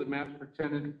appeal, the master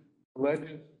tenant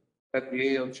alleges that the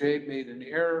ALJ made an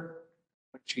error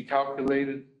when she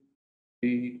calculated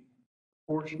the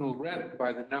proportional rent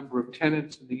by the number of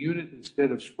tenants in the unit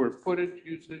instead of square footage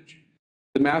usage.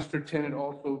 The master tenant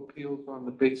also appeals on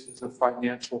the basis of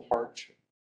financial hardship.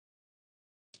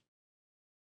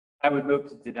 I would move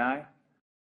to deny.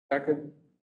 Second.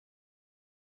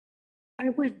 I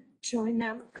would join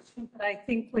them, but I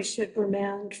think we should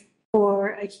remand for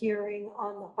a hearing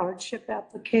on the hardship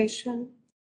application.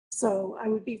 So I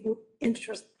would be willing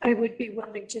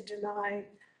to deny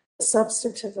the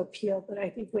substantive appeal, but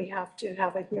I think we have to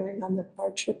have a hearing on the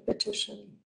hardship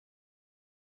petition.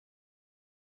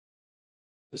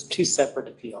 There's two separate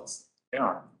appeals. They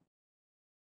are.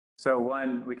 So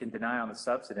one, we can deny on the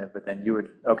substantive, but then you would,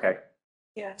 okay.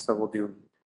 Yeah, So we'll do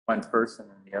one first and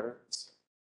then the other.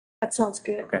 that sounds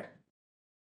good. Okay.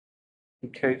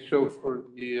 Okay, so for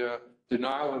the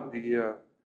denial of the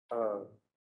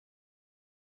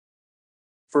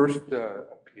first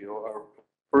appeal or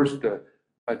first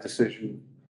decision,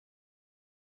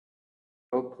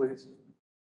 vote please.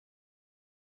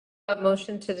 A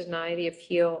motion to deny the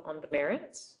appeal on the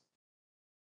merits.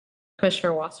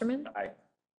 Commissioner Wasserman? Aye.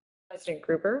 President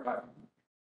Gruber? Aye.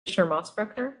 Commissioner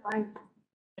Mosbacher? Aye.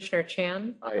 Commissioner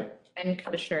Chan? Aye. And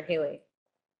Commissioner Haley?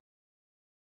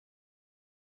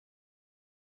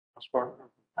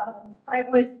 I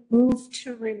would move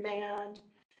to remand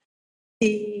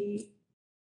the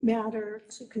matter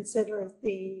to consider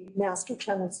the master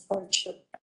tenant's hardship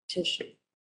petition.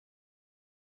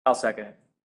 I'll second it.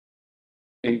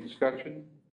 Any discussion?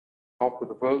 Call for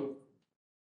the vote.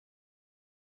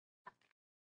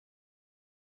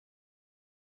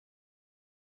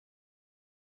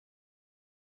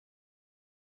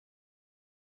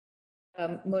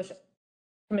 Motion.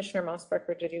 Commissioner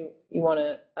Mosbacher, did you want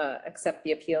to accept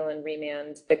the appeal and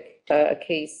remand the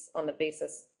case on the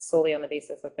basis, solely on the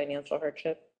basis of financial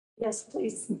hardship? Yes,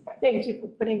 please. Thank you for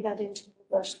putting that into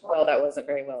the rush. Well, that wasn't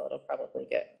very well. It'll probably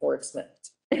get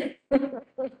wordsmithed.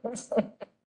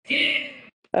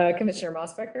 Commissioner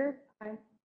Mosbacher? Aye.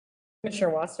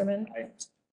 Commissioner Wasserman? Aye.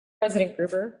 President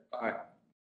Gruber? Aye.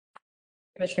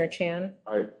 Commissioner Chan?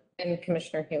 Aye. And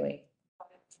Commissioner Haley?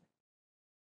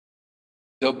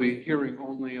 They'll be hearing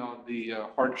only on the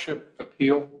hardship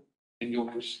appeal, and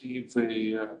you'll receive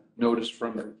a notice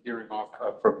from the hearing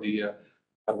from the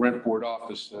rent board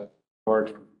office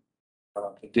regarding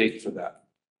the date for that.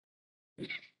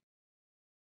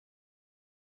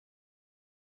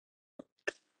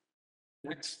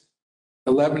 Next,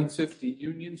 1150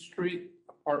 Union Street,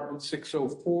 apartment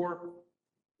 604.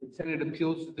 The tenant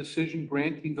appeals the decision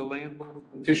granting the landlord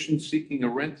a petition seeking a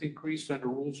rent increase under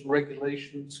rules and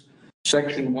regulations,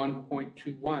 section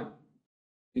 1.21.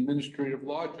 The administrative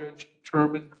law judge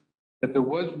determined that there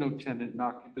was no tenant in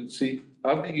occupancy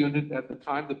of the unit at the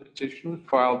time the petition was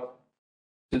filed,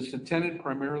 since the tenant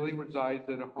primarily resides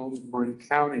at a home in Marin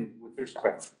County with their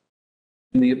spouse.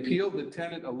 In the appeal, the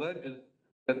tenant alleges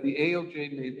that the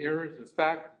ALJ made errors of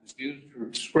fact and abused her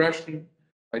discretion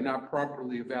by not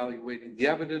properly evaluating the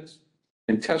evidence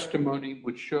and testimony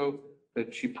which show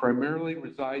that she primarily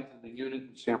resides in the unit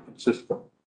in San Francisco.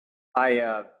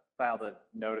 I filed a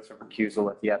notice of recusal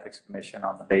at the Ethics Commission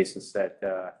on the basis that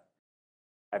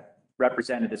I've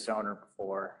represented this owner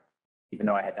before, even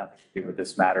though I had nothing to do with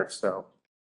this matter, so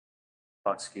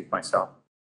I'll excuse myself.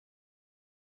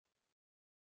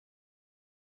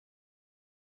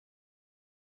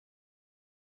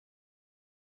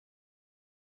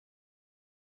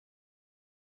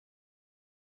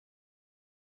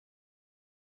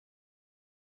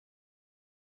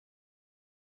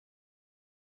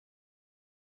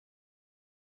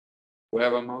 We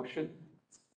have a motion?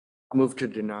 Move to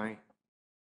deny.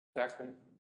 Second.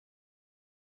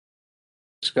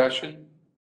 Discussion?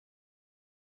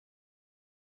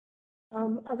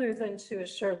 Other than to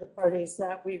assure the parties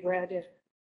that we read it,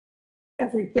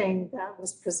 everything that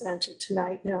was presented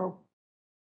tonight, no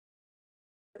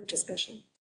discussion.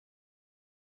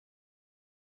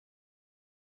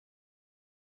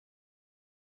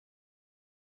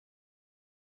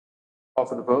 Call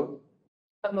for the vote?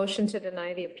 A motion to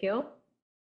deny the appeal.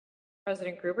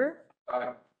 President Gruber,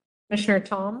 Aye. Commissioner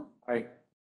Tom, Aye.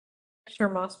 Commissioner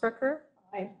Mossberger,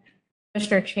 Aye.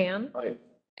 Commissioner Chan, Aye.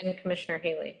 and Commissioner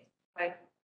Haley. Aye.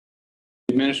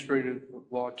 The administrative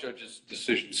law judge's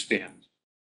decision stands.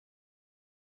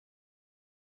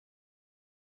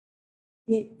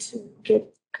 Need to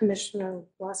get Commissioner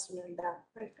Wasserman back.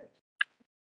 Right?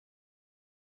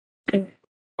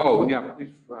 Oh, yeah, please,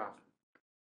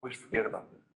 always forget about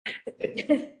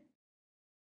that.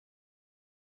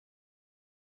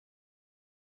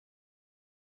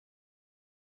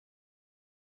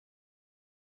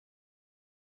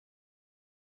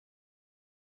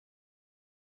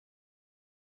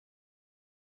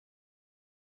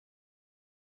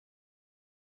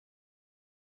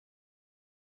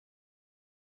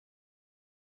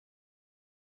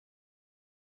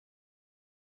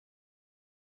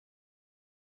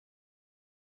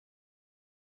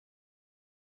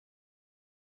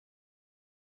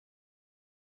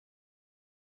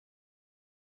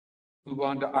 Move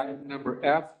on to item number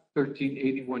F,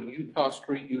 1381 Utah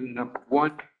Street, unit number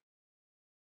 1.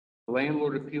 The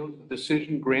landlord appeals the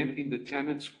decision granting the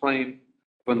tenant's claim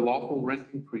of unlawful rent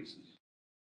increases.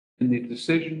 In the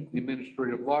decision, the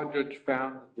administrative law judge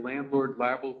found the landlord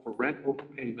liable for rent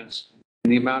overpayments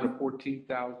in the amount of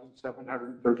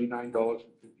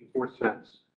 $14,739.54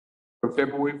 from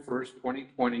February 1st,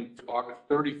 2020 to August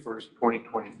 31st,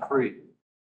 2023.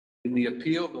 In the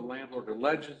appeal, the landlord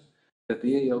alleges that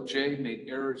the ALJ made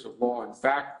errors of law and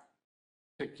fact.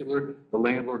 In particular, the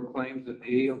landlord claims that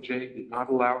the ALJ did not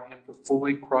allow him to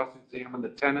fully cross-examine the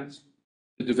tenants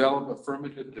to develop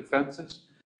affirmative defenses,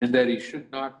 and that he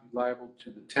should not be liable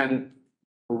to the tenant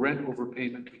for rent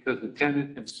overpayment because the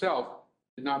tenant himself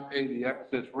did not pay the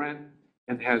excess rent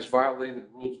and has violated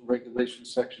rules and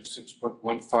regulations section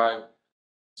 6.15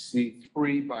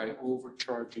 C3 by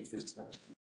overcharging his tenant.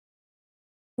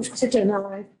 Move to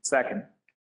deny. Second.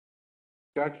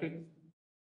 Discussion?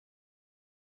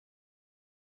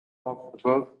 Call for the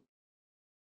vote?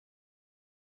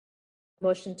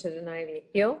 Motion to deny the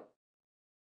appeal.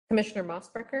 Commissioner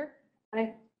Mossberger.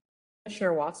 Aye.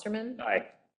 Commissioner Wasserman. Aye.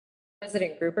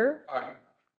 President Gruber. Aye.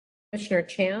 Commissioner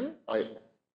Chan. Aye.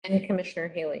 And Commissioner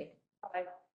Haley. Aye.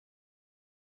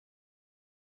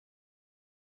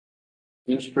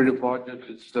 Administrative law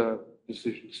judge's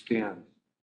decision stands.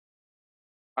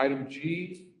 Item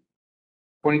G,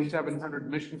 2700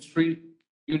 Mission Street,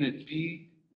 Unit B.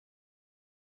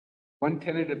 One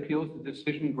tenant appeals the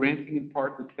decision granting in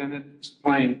part the tenant's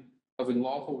claim of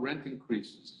unlawful rent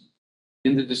increases.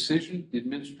 In the decision, the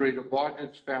administrative law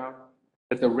judge found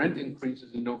that the rent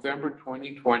increases in November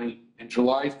 2020 and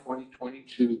July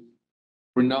 2022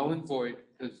 were null and void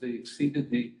because they exceeded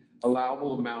the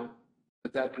allowable amount,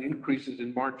 but that the increases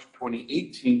in March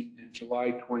 2018 and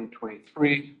July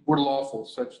 2023 were lawful,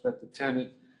 such that the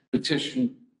tenant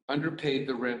petition underpaid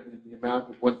the rent in the amount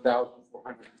of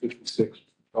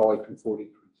 $1,456.43.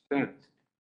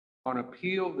 On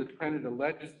appeal, the tenant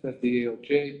alleges that the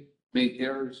ALJ made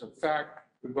errors of fact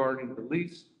regarding the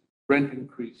lease, rent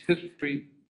increase history,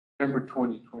 September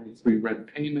 2023 rent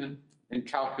payment and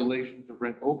calculations of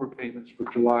rent overpayments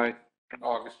for July and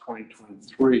August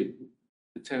 2023.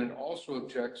 The tenant also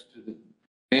objects to the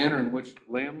manner in which the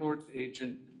landlord's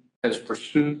agent has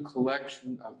pursued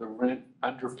collection of the rent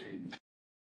underpayment.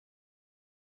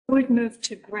 I would move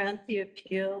to grant the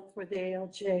appeal for the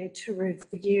ALJ to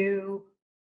review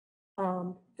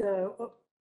the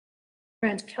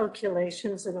rent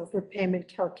calculations and overpayment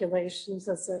calculations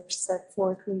as they're set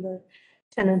forth in the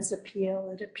tenant's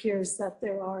appeal. It appears that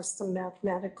there are some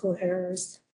mathematical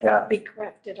errors Yeah, be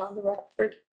corrected on the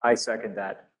record. I second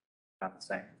that. I'm the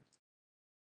same.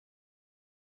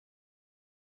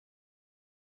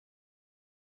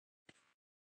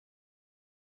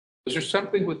 Is there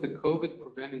something with the COVID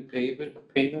preventing payment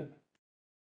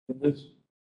in this? Is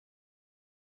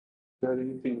that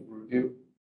anything to review?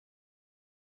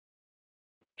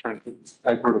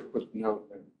 I heard a quick note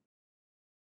there.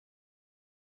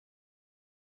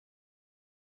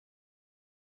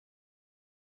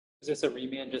 Is this a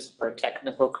remand just for a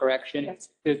technical correction? Yes.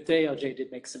 The ALJ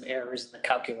did make some errors in the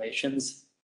calculations.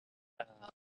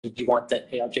 Did you want the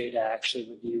ALJ to actually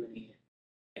review any,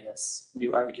 I guess,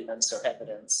 new arguments or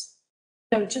evidence?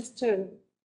 No, just to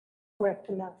correct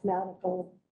the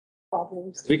mathematical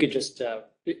problems. We could just,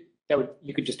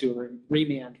 you could just do a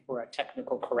remand for a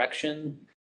technical correction.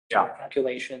 Yeah.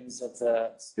 Calculations of the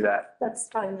Let's do that. That's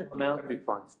fine. with me. amount. That'd be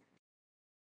fine.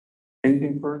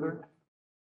 Anything further?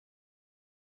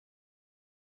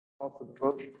 Call for the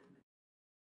vote.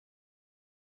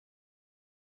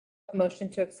 A motion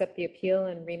to accept the appeal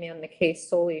and remand the case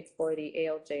solely for the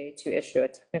ALJ to issue a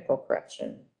technical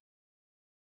correction.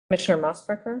 Commissioner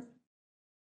Mosbacher?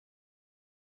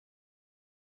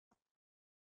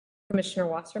 Commissioner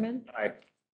Wasserman? Aye.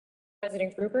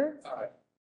 President Gruber? Aye.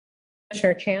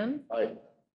 Commissioner Chan? Aye.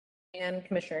 And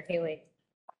Commissioner Haley?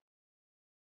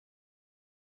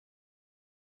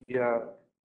 The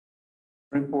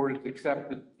Rent Board has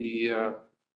accepted the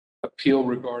appeal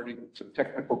regarding some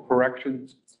technical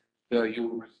corrections. You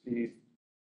will receive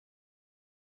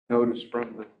notice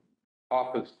from the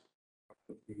office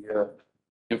of the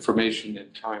information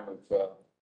in time of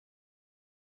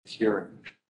hearing.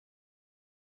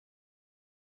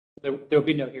 There'll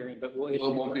be no hearing, but we'll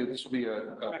Well, it won't be, this will be a,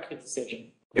 correct the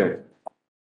decision. yeah.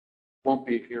 Won't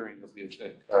be a hearing, it'll be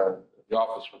the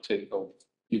office will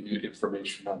give you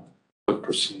information on what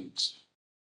proceeds.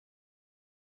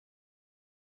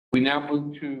 We now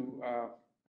move to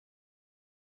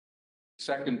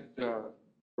second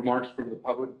remarks from the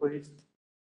public, please.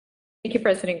 Thank you,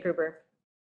 President Gruber.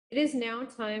 It is now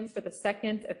time for the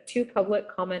second of two public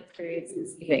comment periods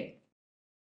this evening.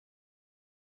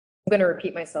 I'm going to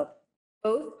repeat myself.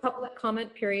 Both public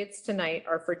comment periods tonight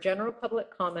are for general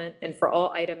public comment and for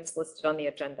all items listed on the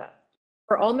agenda.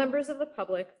 For all members of the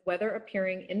public, whether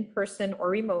appearing in person or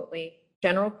remotely,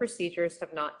 general procedures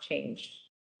have not changed.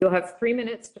 You'll have 3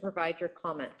 minutes to provide your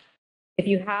comment. If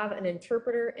you have an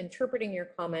interpreter interpreting your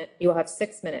comment, you'll have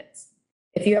 6 minutes.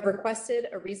 If you have requested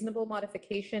a reasonable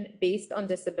modification based on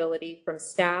disability from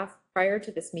staff prior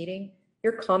to this meeting,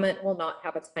 your comment will not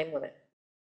have a time limit.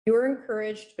 You are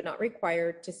encouraged but not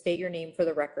required to state your name for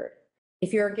the record.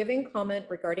 If you are giving comment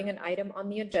regarding an item on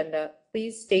the agenda,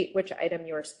 please state which item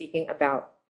you are speaking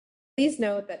about. Please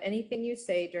note that anything you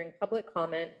say during public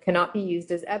comment cannot be used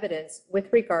as evidence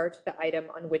with regard to the item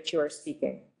on which you are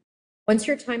speaking. Once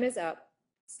your time is up,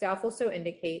 staff will so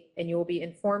indicate and you will be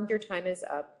informed your time is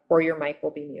up or your mic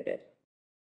will be muted.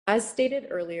 As stated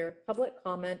earlier, public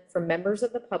comment from members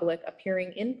of the public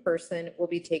appearing in person will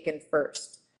be taken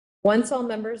first. Once all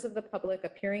members of the public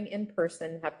appearing in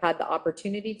person have had the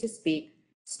opportunity to speak,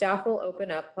 staff will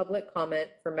open up public comment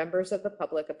for members of the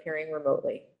public appearing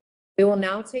remotely. We will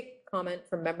now take comment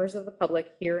from members of the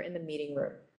public here in the meeting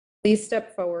room. Please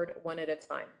step forward one at a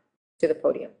time to the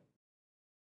podium.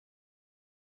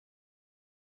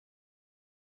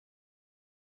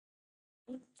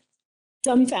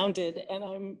 Dumbfounded, and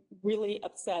I'm really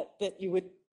upset that you would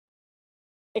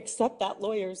accept that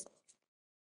lawyer's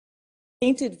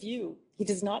painted view. He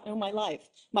does not know my life.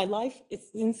 My life is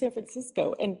in San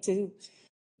Francisco, and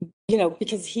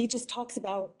because he just talks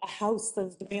about a house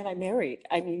of the man I married.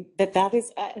 I mean, that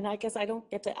is, and I guess I don't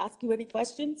get to ask you any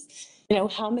questions.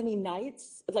 How many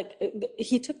nights?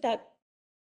 He took that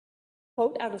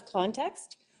quote out of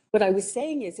context. What I was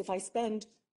saying is, if I spend,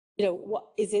 what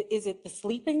is it the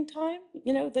sleeping time,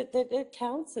 that it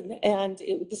counts?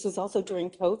 This was also during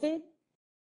COVID.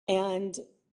 And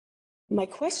my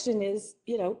question is,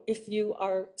 if you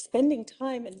are spending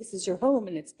time and this is your home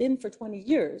and it's been for 20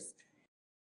 years,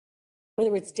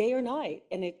 whether it's day or night,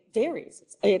 and it varies,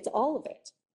 it's all of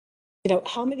it.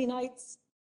 How many nights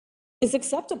is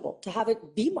acceptable, to have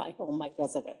it be my home, my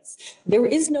residence. There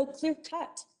is no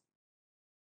clear-cut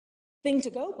thing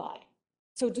to go by.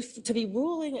 So to be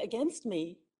ruling against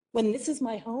me when this is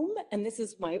my home and this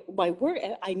is my word,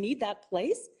 I need that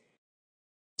place,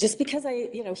 just because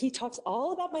he talks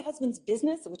all about my husband's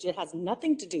business, which it has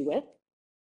nothing to do with,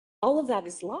 all of that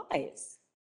is lies.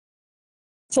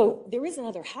 So there is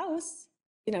another house.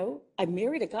 I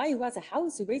married a guy who has a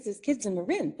house, who raises kids in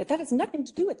Marin, but that has nothing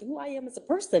to do with who I am as a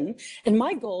person and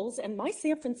my goals and my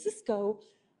San Francisco.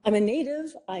 I'm a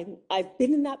native. I've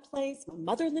been in that place. My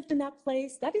mother lived in that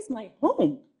place. That is my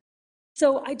home.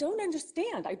 So I don't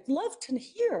understand. I'd love to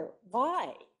hear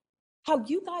how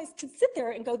you guys can sit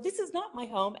there and go, this is not my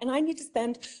home and I need to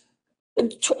spend,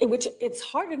 which it's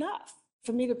hard enough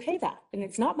for me to pay that. And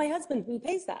it's not my husband who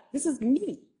pays that. This is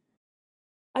me.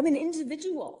 I'm an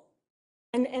individual.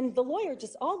 And the lawyer,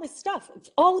 just all this stuff, it's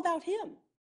all about him,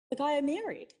 the guy I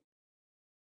married.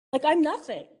 Like, I'm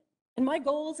nothing. And my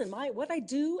goals and what I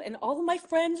do, and all of my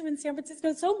friends are in San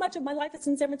Francisco. So much of my life is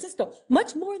in San Francisco,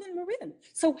 much more than Marin.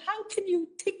 So how can you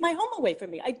take my home away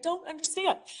from me? I don't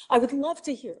understand. I would love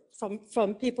to hear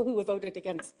from people who have voted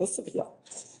against this appeal,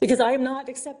 because I am not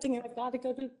accepting it. I've got to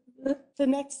go to the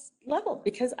next level,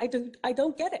 because I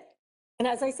don't get it. And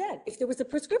as I said, if there was a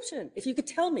prescription, if you could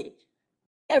tell me,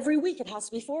 every week it has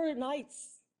to be 4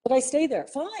 nights that I stay there,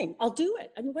 fine, I'll do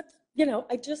it. I mean,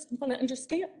 I just want to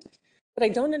understand. But I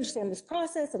don't understand this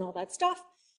process and all that stuff.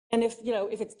 And if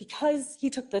it's because he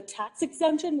took the tax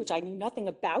exemption, which I knew nothing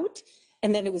about,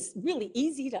 and then it was really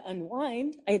easy to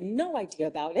unwind, I had no idea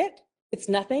about it. It's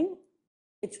nothing.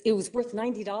 It was worth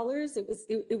 $90.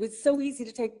 It was so easy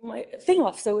to take my thing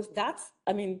off. So if that's,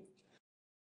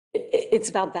 it's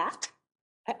about that.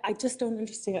 I just don't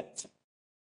understand.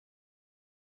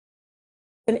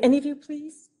 Can any of you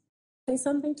please say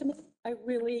something to me?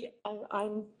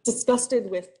 I'm disgusted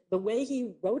with the way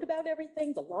he wrote about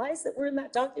everything, the lies that were in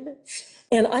that document.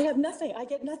 And I have nothing. I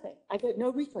get nothing. I get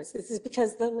no recourse. This is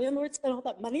because the landlord spent all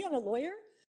that money on a lawyer?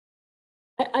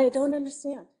 I don't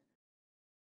understand.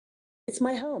 It's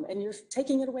my home and you're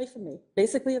taking it away from me,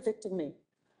 basically evicting me.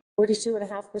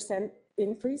 42.5%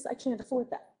 increase. I can't afford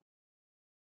that.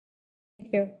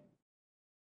 Thank you.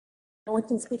 No one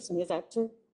can speak to me. Is that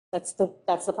true? That's the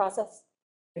process.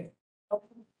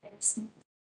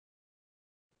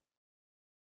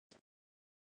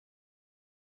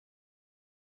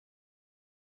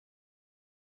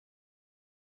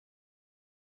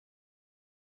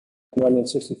 Runyon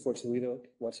 64 Toledo,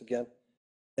 once again.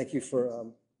 Thank you for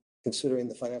considering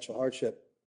the financial hardship.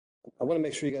 I want to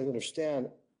make sure you guys understand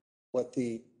what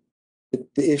the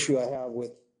issue I have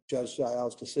with Judge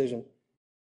Giles' decision.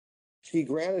 She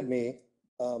granted me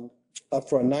up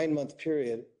for a 9-month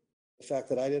period the fact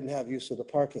that I didn't have use of the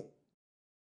parking.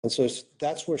 And so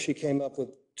that's where she came up with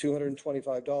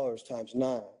 $225 times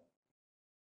 9.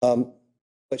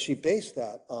 But she based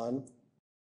that on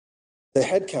the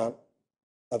head count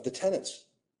of the tenants.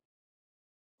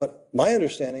 But my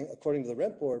understanding, according to the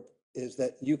rent board, is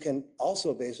that you can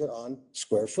also base it on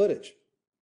square footage.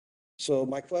 So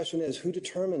my question is, who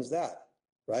determines that,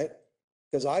 right?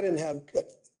 Because I didn't have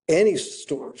any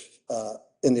storage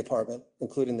in the apartment,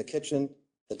 including the kitchen,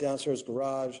 the downstairs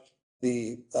garage,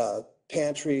 the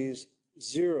pantries,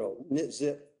 zero,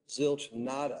 zip, zilch,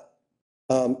 nada.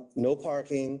 No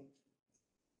parking.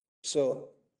 So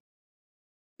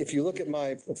if you look at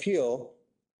my appeal,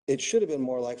 it should have been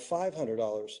more like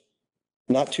 $500,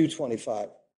 not $225,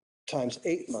 times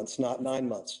 8 months, not 9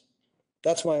 months.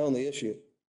 That's my only issue.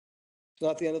 It's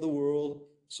not the end of the world.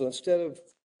 So instead of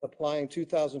applying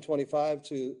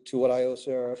 $2,025 to what I owe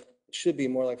Sarah, it should be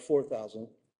more like $4,000.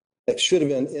 It should have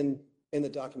been in the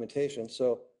documentation.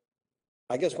 So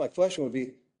I guess my question would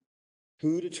be,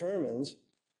 who determines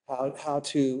how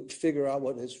to figure out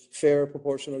what is fair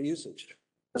proportional usage?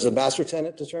 Does the master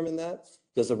tenant determine that?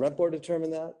 Does the rent board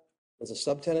determine that? Does the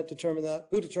subtenant determine that?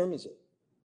 Who determines it?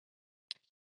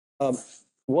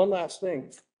 One last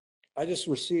thing. I just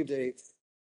received a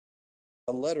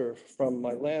letter from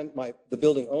the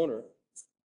building owner.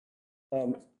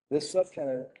 This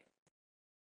subtenant,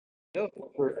 know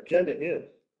what her agenda is.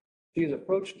 She's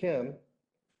approached Kim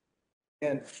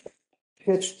and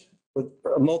pitched with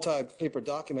a multi-paper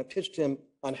document, pitched him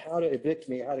on how to evict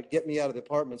me, how to get me out of the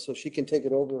apartment so she can take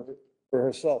it over for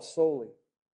herself solely.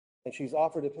 And she's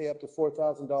offered to pay up to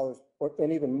 $4,000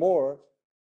 and even more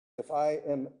if I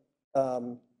am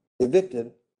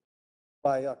evicted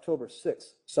by October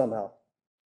 6th somehow.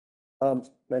 And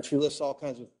she lists all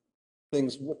kinds of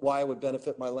things why it would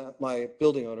benefit my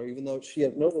building owner, even though she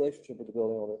has no relationship with the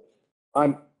building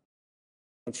owner.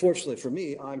 Unfortunately for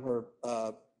me, I'm her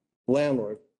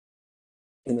landlord.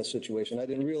 in this situation. I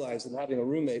didn't realize that having a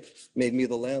roommate made me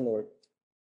the landlord.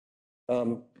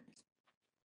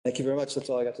 Thank you very much. That's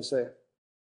all I got to say.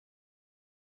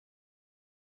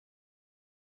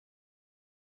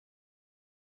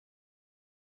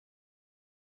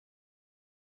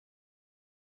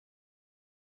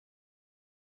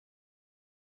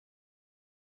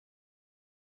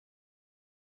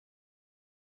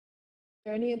 Are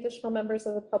there any additional members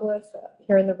of the public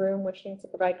here in the room wishing to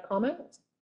provide comment?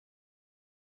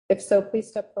 If so, please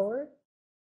step forward.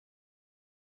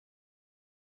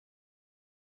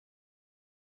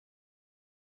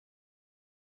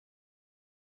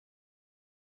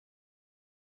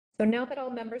 So now that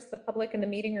all members of the public in the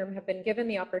meeting room have been given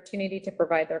the opportunity to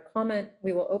provide their comment,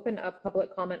 we will open up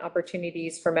public comment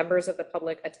opportunities for members of the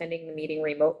public attending the meeting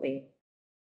remotely.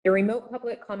 The remote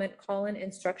public comment call-in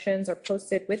instructions are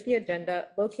posted with the agenda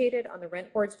located on the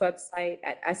Rent Board's website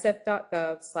at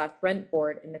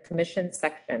sf.gov/rentboard in the Commission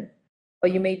section.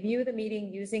 While you may view the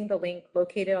meeting using the link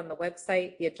located on the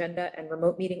website, the agenda, and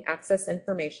remote meeting access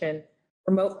information,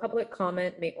 remote public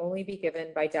comment may only be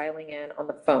given by dialing in on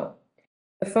the phone.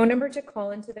 The phone number to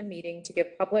call into the meeting to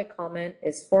give public comment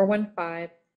is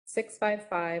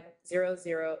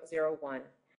 415-655-0001.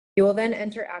 You will then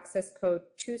enter access code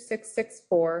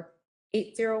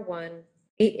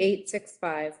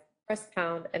 2664-801-8865, press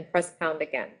pound, and press pound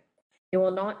again. You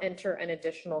will not enter an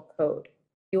additional code.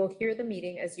 You will hear the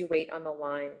meeting as you wait on the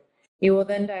line. You will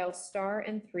then dial star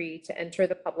and 3 to enter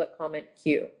the public comment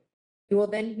queue. You will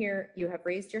then hear you have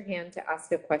raised your hand to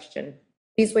ask a question.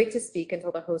 Please wait to speak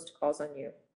until the host calls on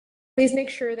you. Please make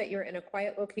sure that you're in a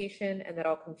quiet location and that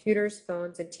all computers,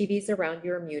 phones, and TVs around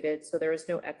you are muted so there is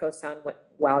no echo sound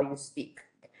while you speak.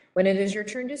 When it is your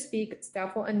turn to speak,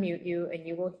 staff will unmute you and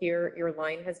you will hear your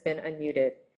line has been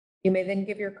unmuted. You may then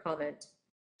give your comment.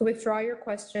 To withdraw your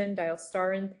question, dial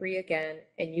star and 3 again,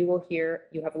 and you will hear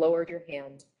you have lowered your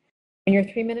hand. When your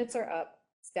 3 minutes are up,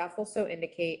 staff will so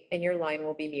indicate and your line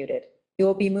will be muted. You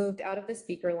will be moved out of the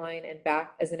speaker line and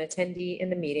back as an attendee in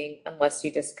the meeting unless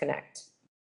you disconnect.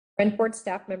 Rent Board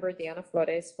staff member Diana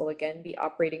Flores will again be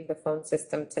operating the phone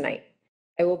system tonight.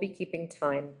 I will be keeping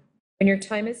time. When your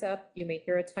time is up, you may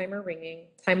hear a timer ringing,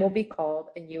 time will be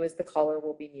called, and you as the caller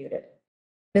will be muted.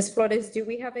 Ms. Flores, do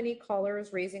we have any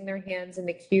callers raising their hands in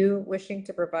the queue wishing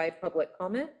to provide public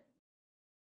comment?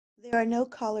 There are no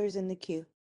callers in the queue.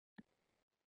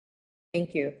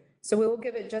 Thank you. So we will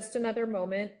give it just another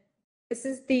moment. This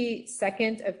is the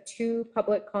second of 2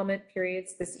 public comment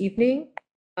periods this evening.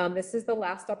 This is the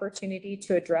last opportunity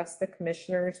to address the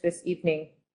commissioners this evening.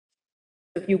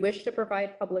 If you wish to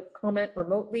provide public comment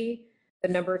remotely, the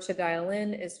number to dial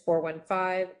in is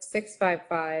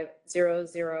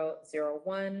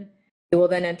 415-655-0001. You will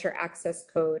then enter access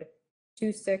code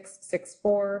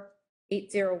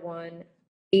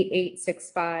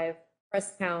 2664-801-8865,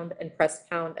 press pound and press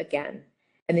pound again.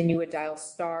 And then you would dial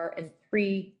star and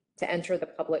 3 to enter the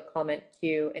public comment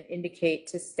queue and indicate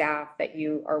to staff that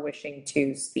you are wishing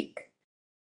to speak.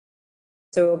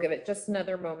 So we'll give it just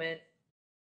another moment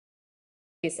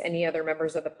in case any other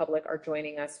members of the public are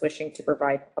joining us wishing to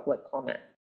provide public comment.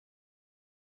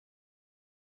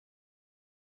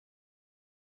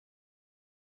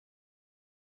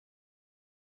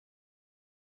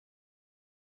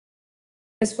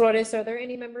 Ms. Flores, are there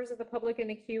any members of the public in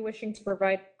the queue wishing to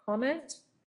provide comment?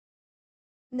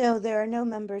 No, there are no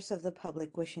members of the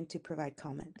public wishing to provide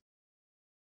comment.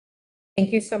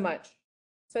 Thank you so much.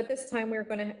 So at this time, we're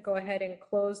going to go ahead and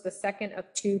close the second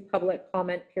of 2 public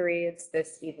comment periods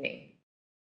this evening.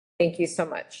 Thank you so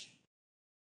much.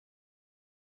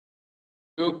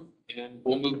 Good. And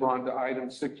we'll move on to item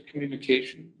 6,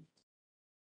 communication.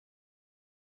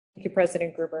 Thank you,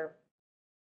 President Gruber.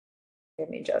 Give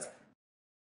me just.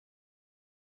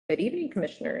 Good evening,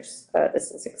 commissioners.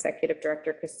 This is Executive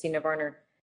Director Christina Varner.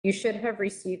 You should have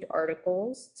received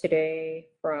articles today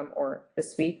or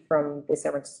this week from the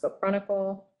San Francisco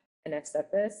Chronicle and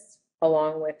SFS,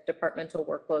 along with departmental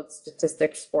workload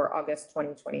statistics for August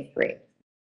 2023.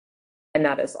 And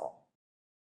that is all.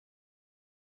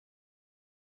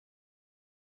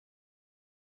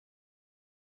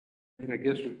 And I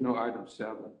guess there's no item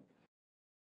 7.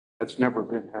 That's never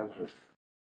been, has it?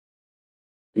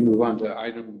 We move on to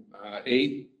item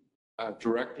 8,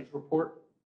 Director's Report.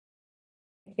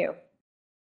 Thank you.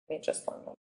 Give me just one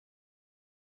moment.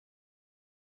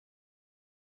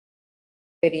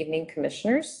 Good evening,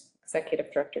 commissioners.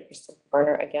 Executive Director Christina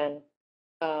Varner again.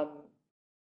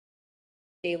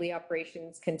 Daily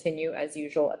operations continue as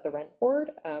usual at the Rent Board.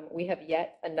 We have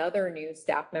yet another new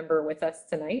staff member with us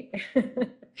tonight.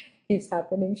 Keeps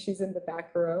happening. She's in the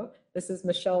back row. This is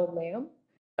Michelle Lamb.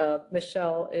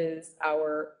 Michelle is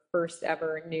our first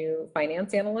ever new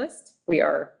finance analyst. We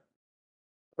are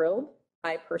thrilled.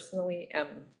 I personally am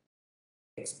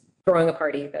throwing a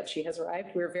party that she has arrived.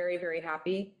 We're very, very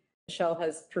happy. Michelle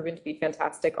has proven to be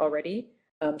fantastic already.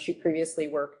 She previously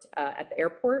worked at the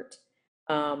airport,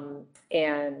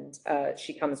 and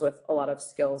she comes with a lot of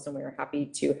skills, and we are happy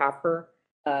to have her.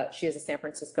 She is a San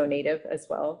Francisco native as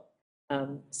well.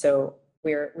 So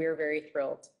we're very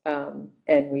thrilled,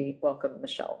 and we welcome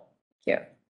Michelle. Yeah.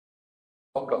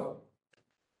 Welcome.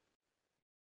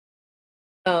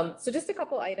 So just a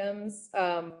couple items.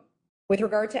 With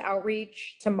regard to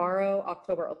outreach, tomorrow,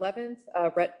 October 11th,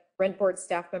 Rent Board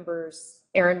staff members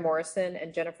Erin Morrison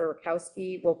and Jennifer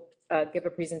Rakowski will give a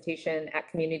presentation at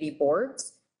community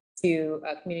boards to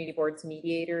community boards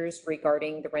mediators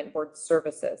regarding the Rent Board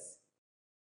services.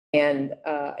 And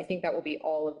I think that will be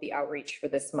all of the outreach for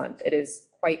this month. It is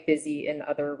quite busy in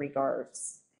other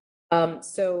regards.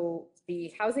 So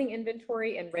the housing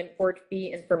inventory and rent board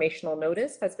fee informational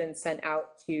notice has been sent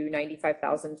out to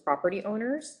 95,000 property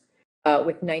owners,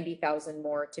 with 90,000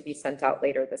 more to be sent out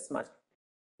later this month.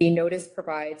 The notice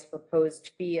provides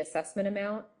proposed fee assessment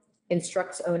amount,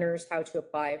 instructs owners how to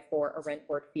apply for a rent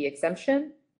board fee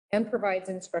exemption, and provides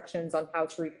instructions on how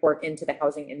to report into the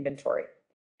housing inventory.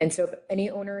 And so if any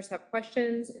owners have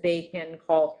questions, they can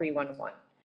call 311.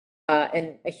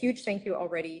 And a huge thank you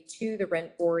already to the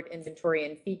Rent Board Inventory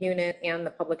and Fee Unit and the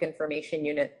Public Information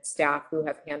Unit staff who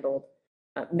have handled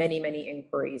many, many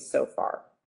inquiries so far.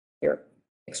 We're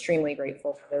extremely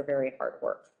grateful for their very hard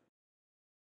work.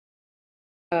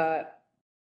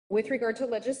 With regard to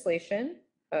legislation,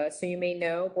 so you may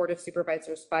know Board of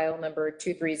Supervisors file number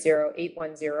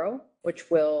 230810,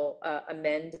 which will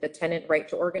amend the tenant right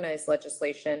to organize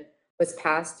legislation, was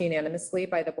passed unanimously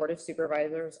by the Board of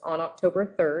Supervisors on October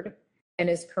 3rd and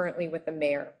is currently with the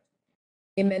mayor.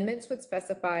 The amendments would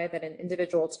specify that an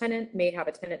individual tenant may have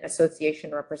a tenant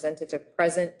association representative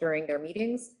present during their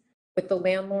meetings with the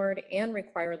landlord and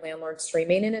require landlords to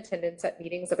remain in attendance at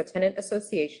meetings of a tenant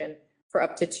association for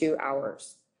up to 2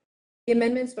 hours. The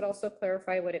amendments would also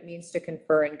clarify what it means to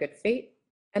confer in good faith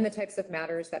and the types of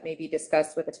matters that may be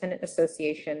discussed with a tenant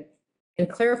association, and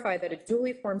clarify that a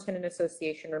duly formed tenant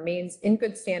association remains in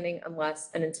good standing unless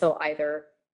and until either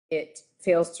it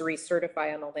fails to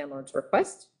recertify on the landlord's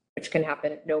request, which can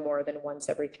happen no more than once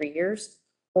every 3 years,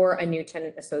 or a new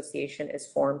tenant association is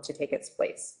formed to take its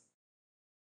place.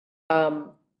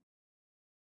 Two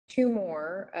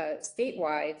more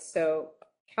statewide. So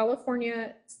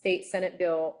California State Senate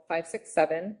Bill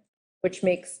 567, which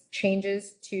makes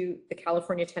changes to the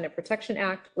California Tenant Protection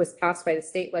Act, was passed by the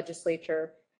state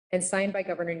legislature and signed by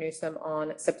Governor Newsom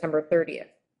on September 30th.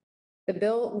 The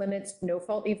bill limits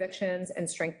no-fault evictions and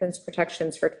strengthens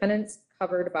protections for tenants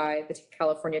covered by the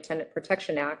California Tenant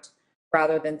Protection Act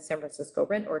rather than San Francisco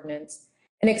Rent Ordinance,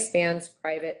 and expands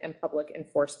private and public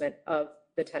enforcement of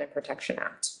the Tenant Protection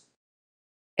Act.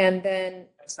 And then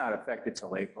It's not effective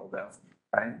till April though,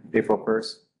 right? April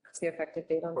 1st, what's the effective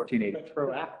date on 1480.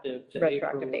 Retroactive to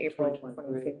retroactive to April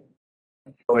 2023.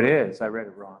 22? Oh, it is. I read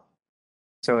it wrong.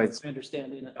 So it's, My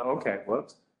understanding. oh, okay,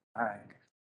 whoops. All right.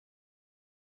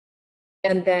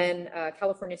 And then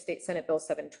California State Senate Bill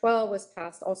 712 was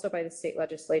passed also by the state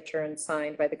legislature and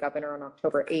signed by the governor on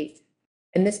October 8th.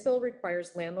 And this bill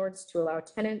requires landlords to allow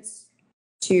tenants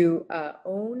to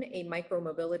own a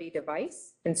micromobility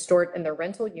device and store it in their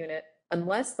rental unit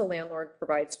unless the landlord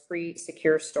provides free,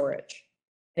 secure storage.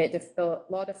 And the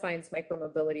law defines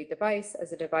micromobility device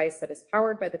as a device that is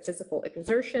powered by the physical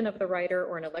exertion of the rider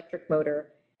or an electric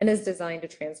motor and is designed to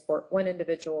transport one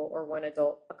individual or one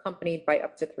adult accompanied by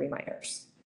up to 3 minors.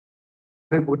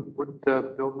 Hey, what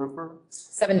bill number?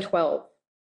 712.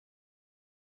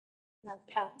 Not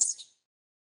passed.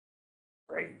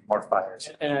 Great, more fires.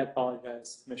 And I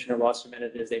apologize, Commissioner Wasserman,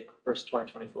 it is April 1st,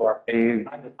 2024. Hey,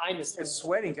 I missed I'm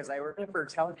sweating because I remember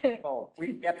telling people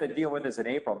we have to deal with this in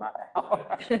April, not now.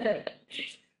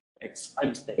 Thanks. I'm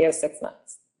mistaken. We have 6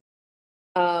 months.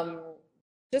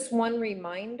 Just one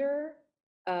reminder,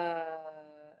 Board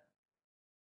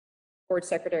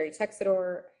Secretary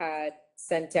Texador had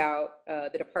sent out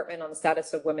the Department on the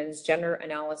Status of Women's Gender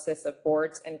Analysis of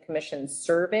Boards and Commissions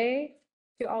survey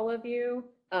to all of you.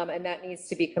 And that needs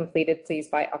to be completed, please,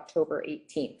 by October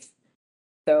 18th.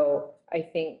 So I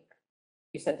think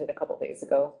you sent it a couple days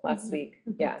ago, last week.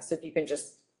 Yeah, so if you can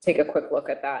just take a quick look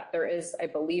at that. There is, I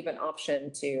believe, an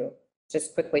option to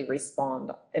just quickly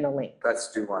respond in a link.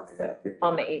 That's due on the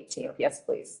On the 18th, yes,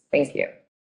 please. Thank you.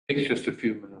 Takes just a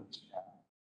few minutes.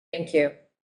 Thank you.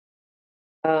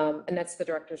 And that's the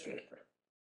director's report.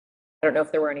 I don't know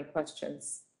if there were any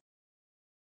questions.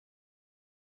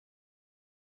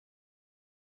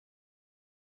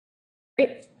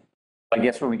 Great. I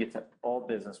guess when we get to old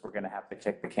business, we're going to have to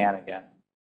kick the can again.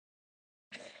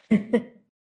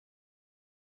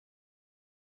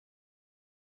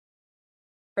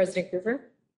 President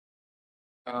Gruber?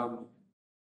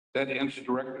 That ends the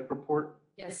director's report.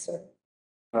 Yes, sir.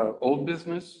 Old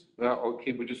business,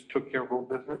 okay, we just took care of old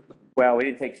business. Well, we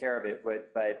didn't take care of it,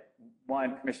 but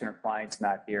one, Commissioner Klein's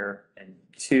not here, and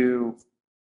two,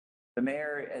 the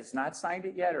mayor has not signed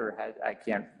it yet, or has, I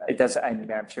can't, it does,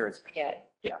 I'm sure it's, Yeah.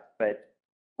 yeah, but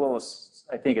well,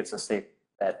 I think it's a safe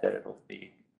bet that it'll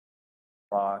be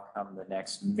law come the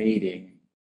next meeting.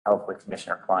 Hopefully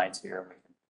Commissioner Klein's here.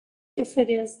 If it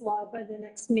is law by the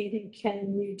next meeting,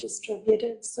 can you distribute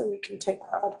it so we can take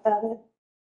a look at it?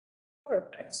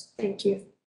 Thanks. Thank you.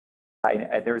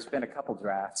 There's been a couple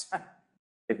drafts.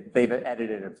 They've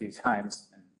edited it a few times.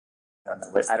 I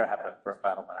don't have a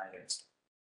final one either.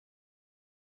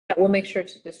 We'll make sure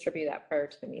to distribute that prior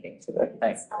to the meeting to the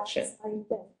Thanks. commission.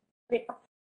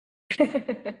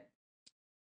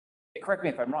 Correct me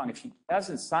if I'm wrong, if she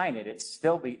doesn't sign it, it's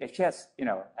still be, if she has,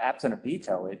 absent a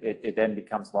veto, it then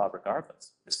becomes law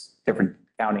regardless. It's different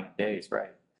counting days,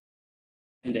 right?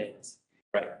 10 days.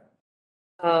 Right.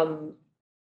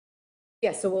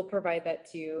 Yeah, so we'll provide that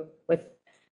to you with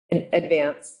in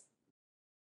advance,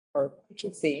 or you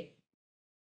can see.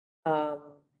 And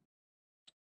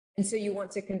so you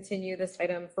want to continue this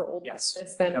item for old Yes,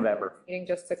 business then? November. Meeting,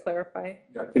 just to clarify?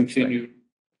 Continue.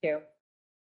 Thank you.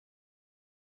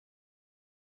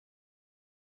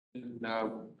 And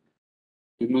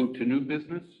we move to new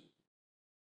business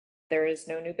There is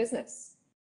no new business.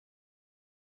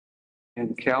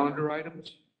 and calendar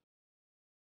items.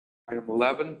 Item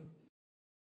 11.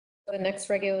 The next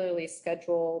regularly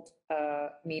scheduled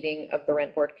meeting of the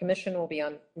Rent Board Commission will be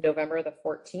on November the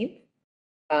 14th.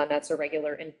 That's a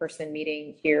regular in-person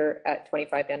meeting here at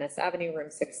 25 Dennis Avenue,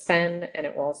 room 610, and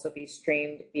it will also be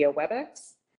streamed via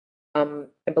WebEx. I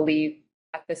believe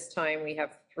at this time we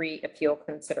have 3 appeal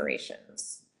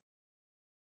considerations.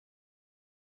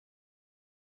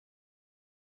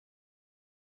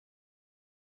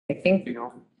 I think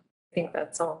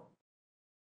that's all.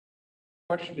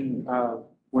 Question,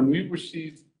 when we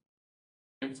receive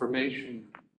information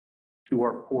to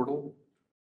our portal,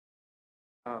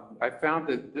 I found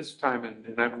that this time,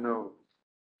 and I don't know,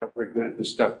 I'm not very good at this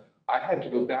stuff, I had to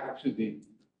go back to the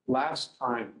last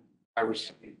time I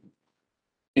received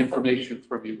information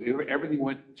from you. Everything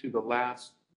went to the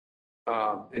last,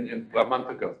 in a month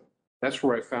ago. That's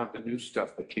where I found the new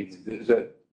stuff that came in. Is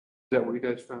that what you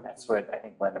guys found? That's what I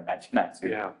think Linda mentioned that too.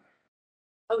 Yeah.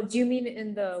 Oh, do you mean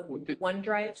in the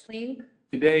OneDrive link?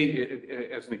 Today,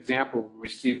 as an example, we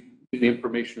received the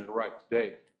information to write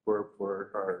today for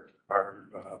our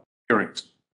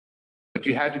hearings. But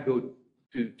you had to go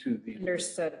to the.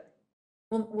 Understood.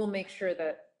 We'll make sure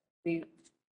that we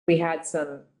had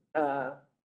some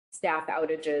staff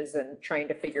outages and trying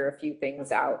to figure a few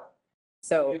things out.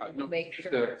 So no, make just,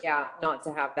 sure, not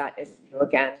to have that issue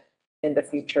again in the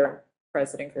future,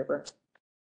 President Gruber.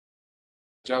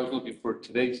 So I was looking for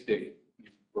today's date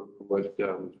for what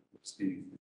we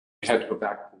had to go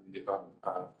back to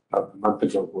a month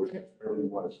ago where it really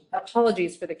was.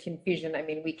 Apologies for the confusion. I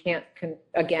mean, we can't,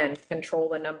 again, control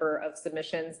the number of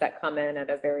submissions that come in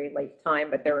at a very late time,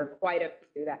 but there were quite a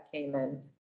few that came in.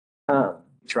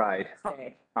 Tried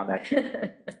today. on that.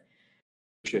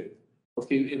 Appreciate it.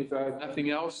 Okay, if nothing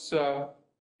else,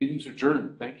 meeting's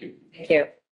adjourned. Thank you. Thank you.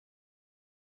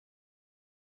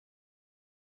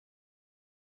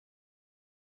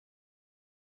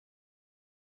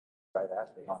 Try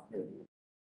that. It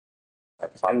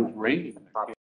was raining.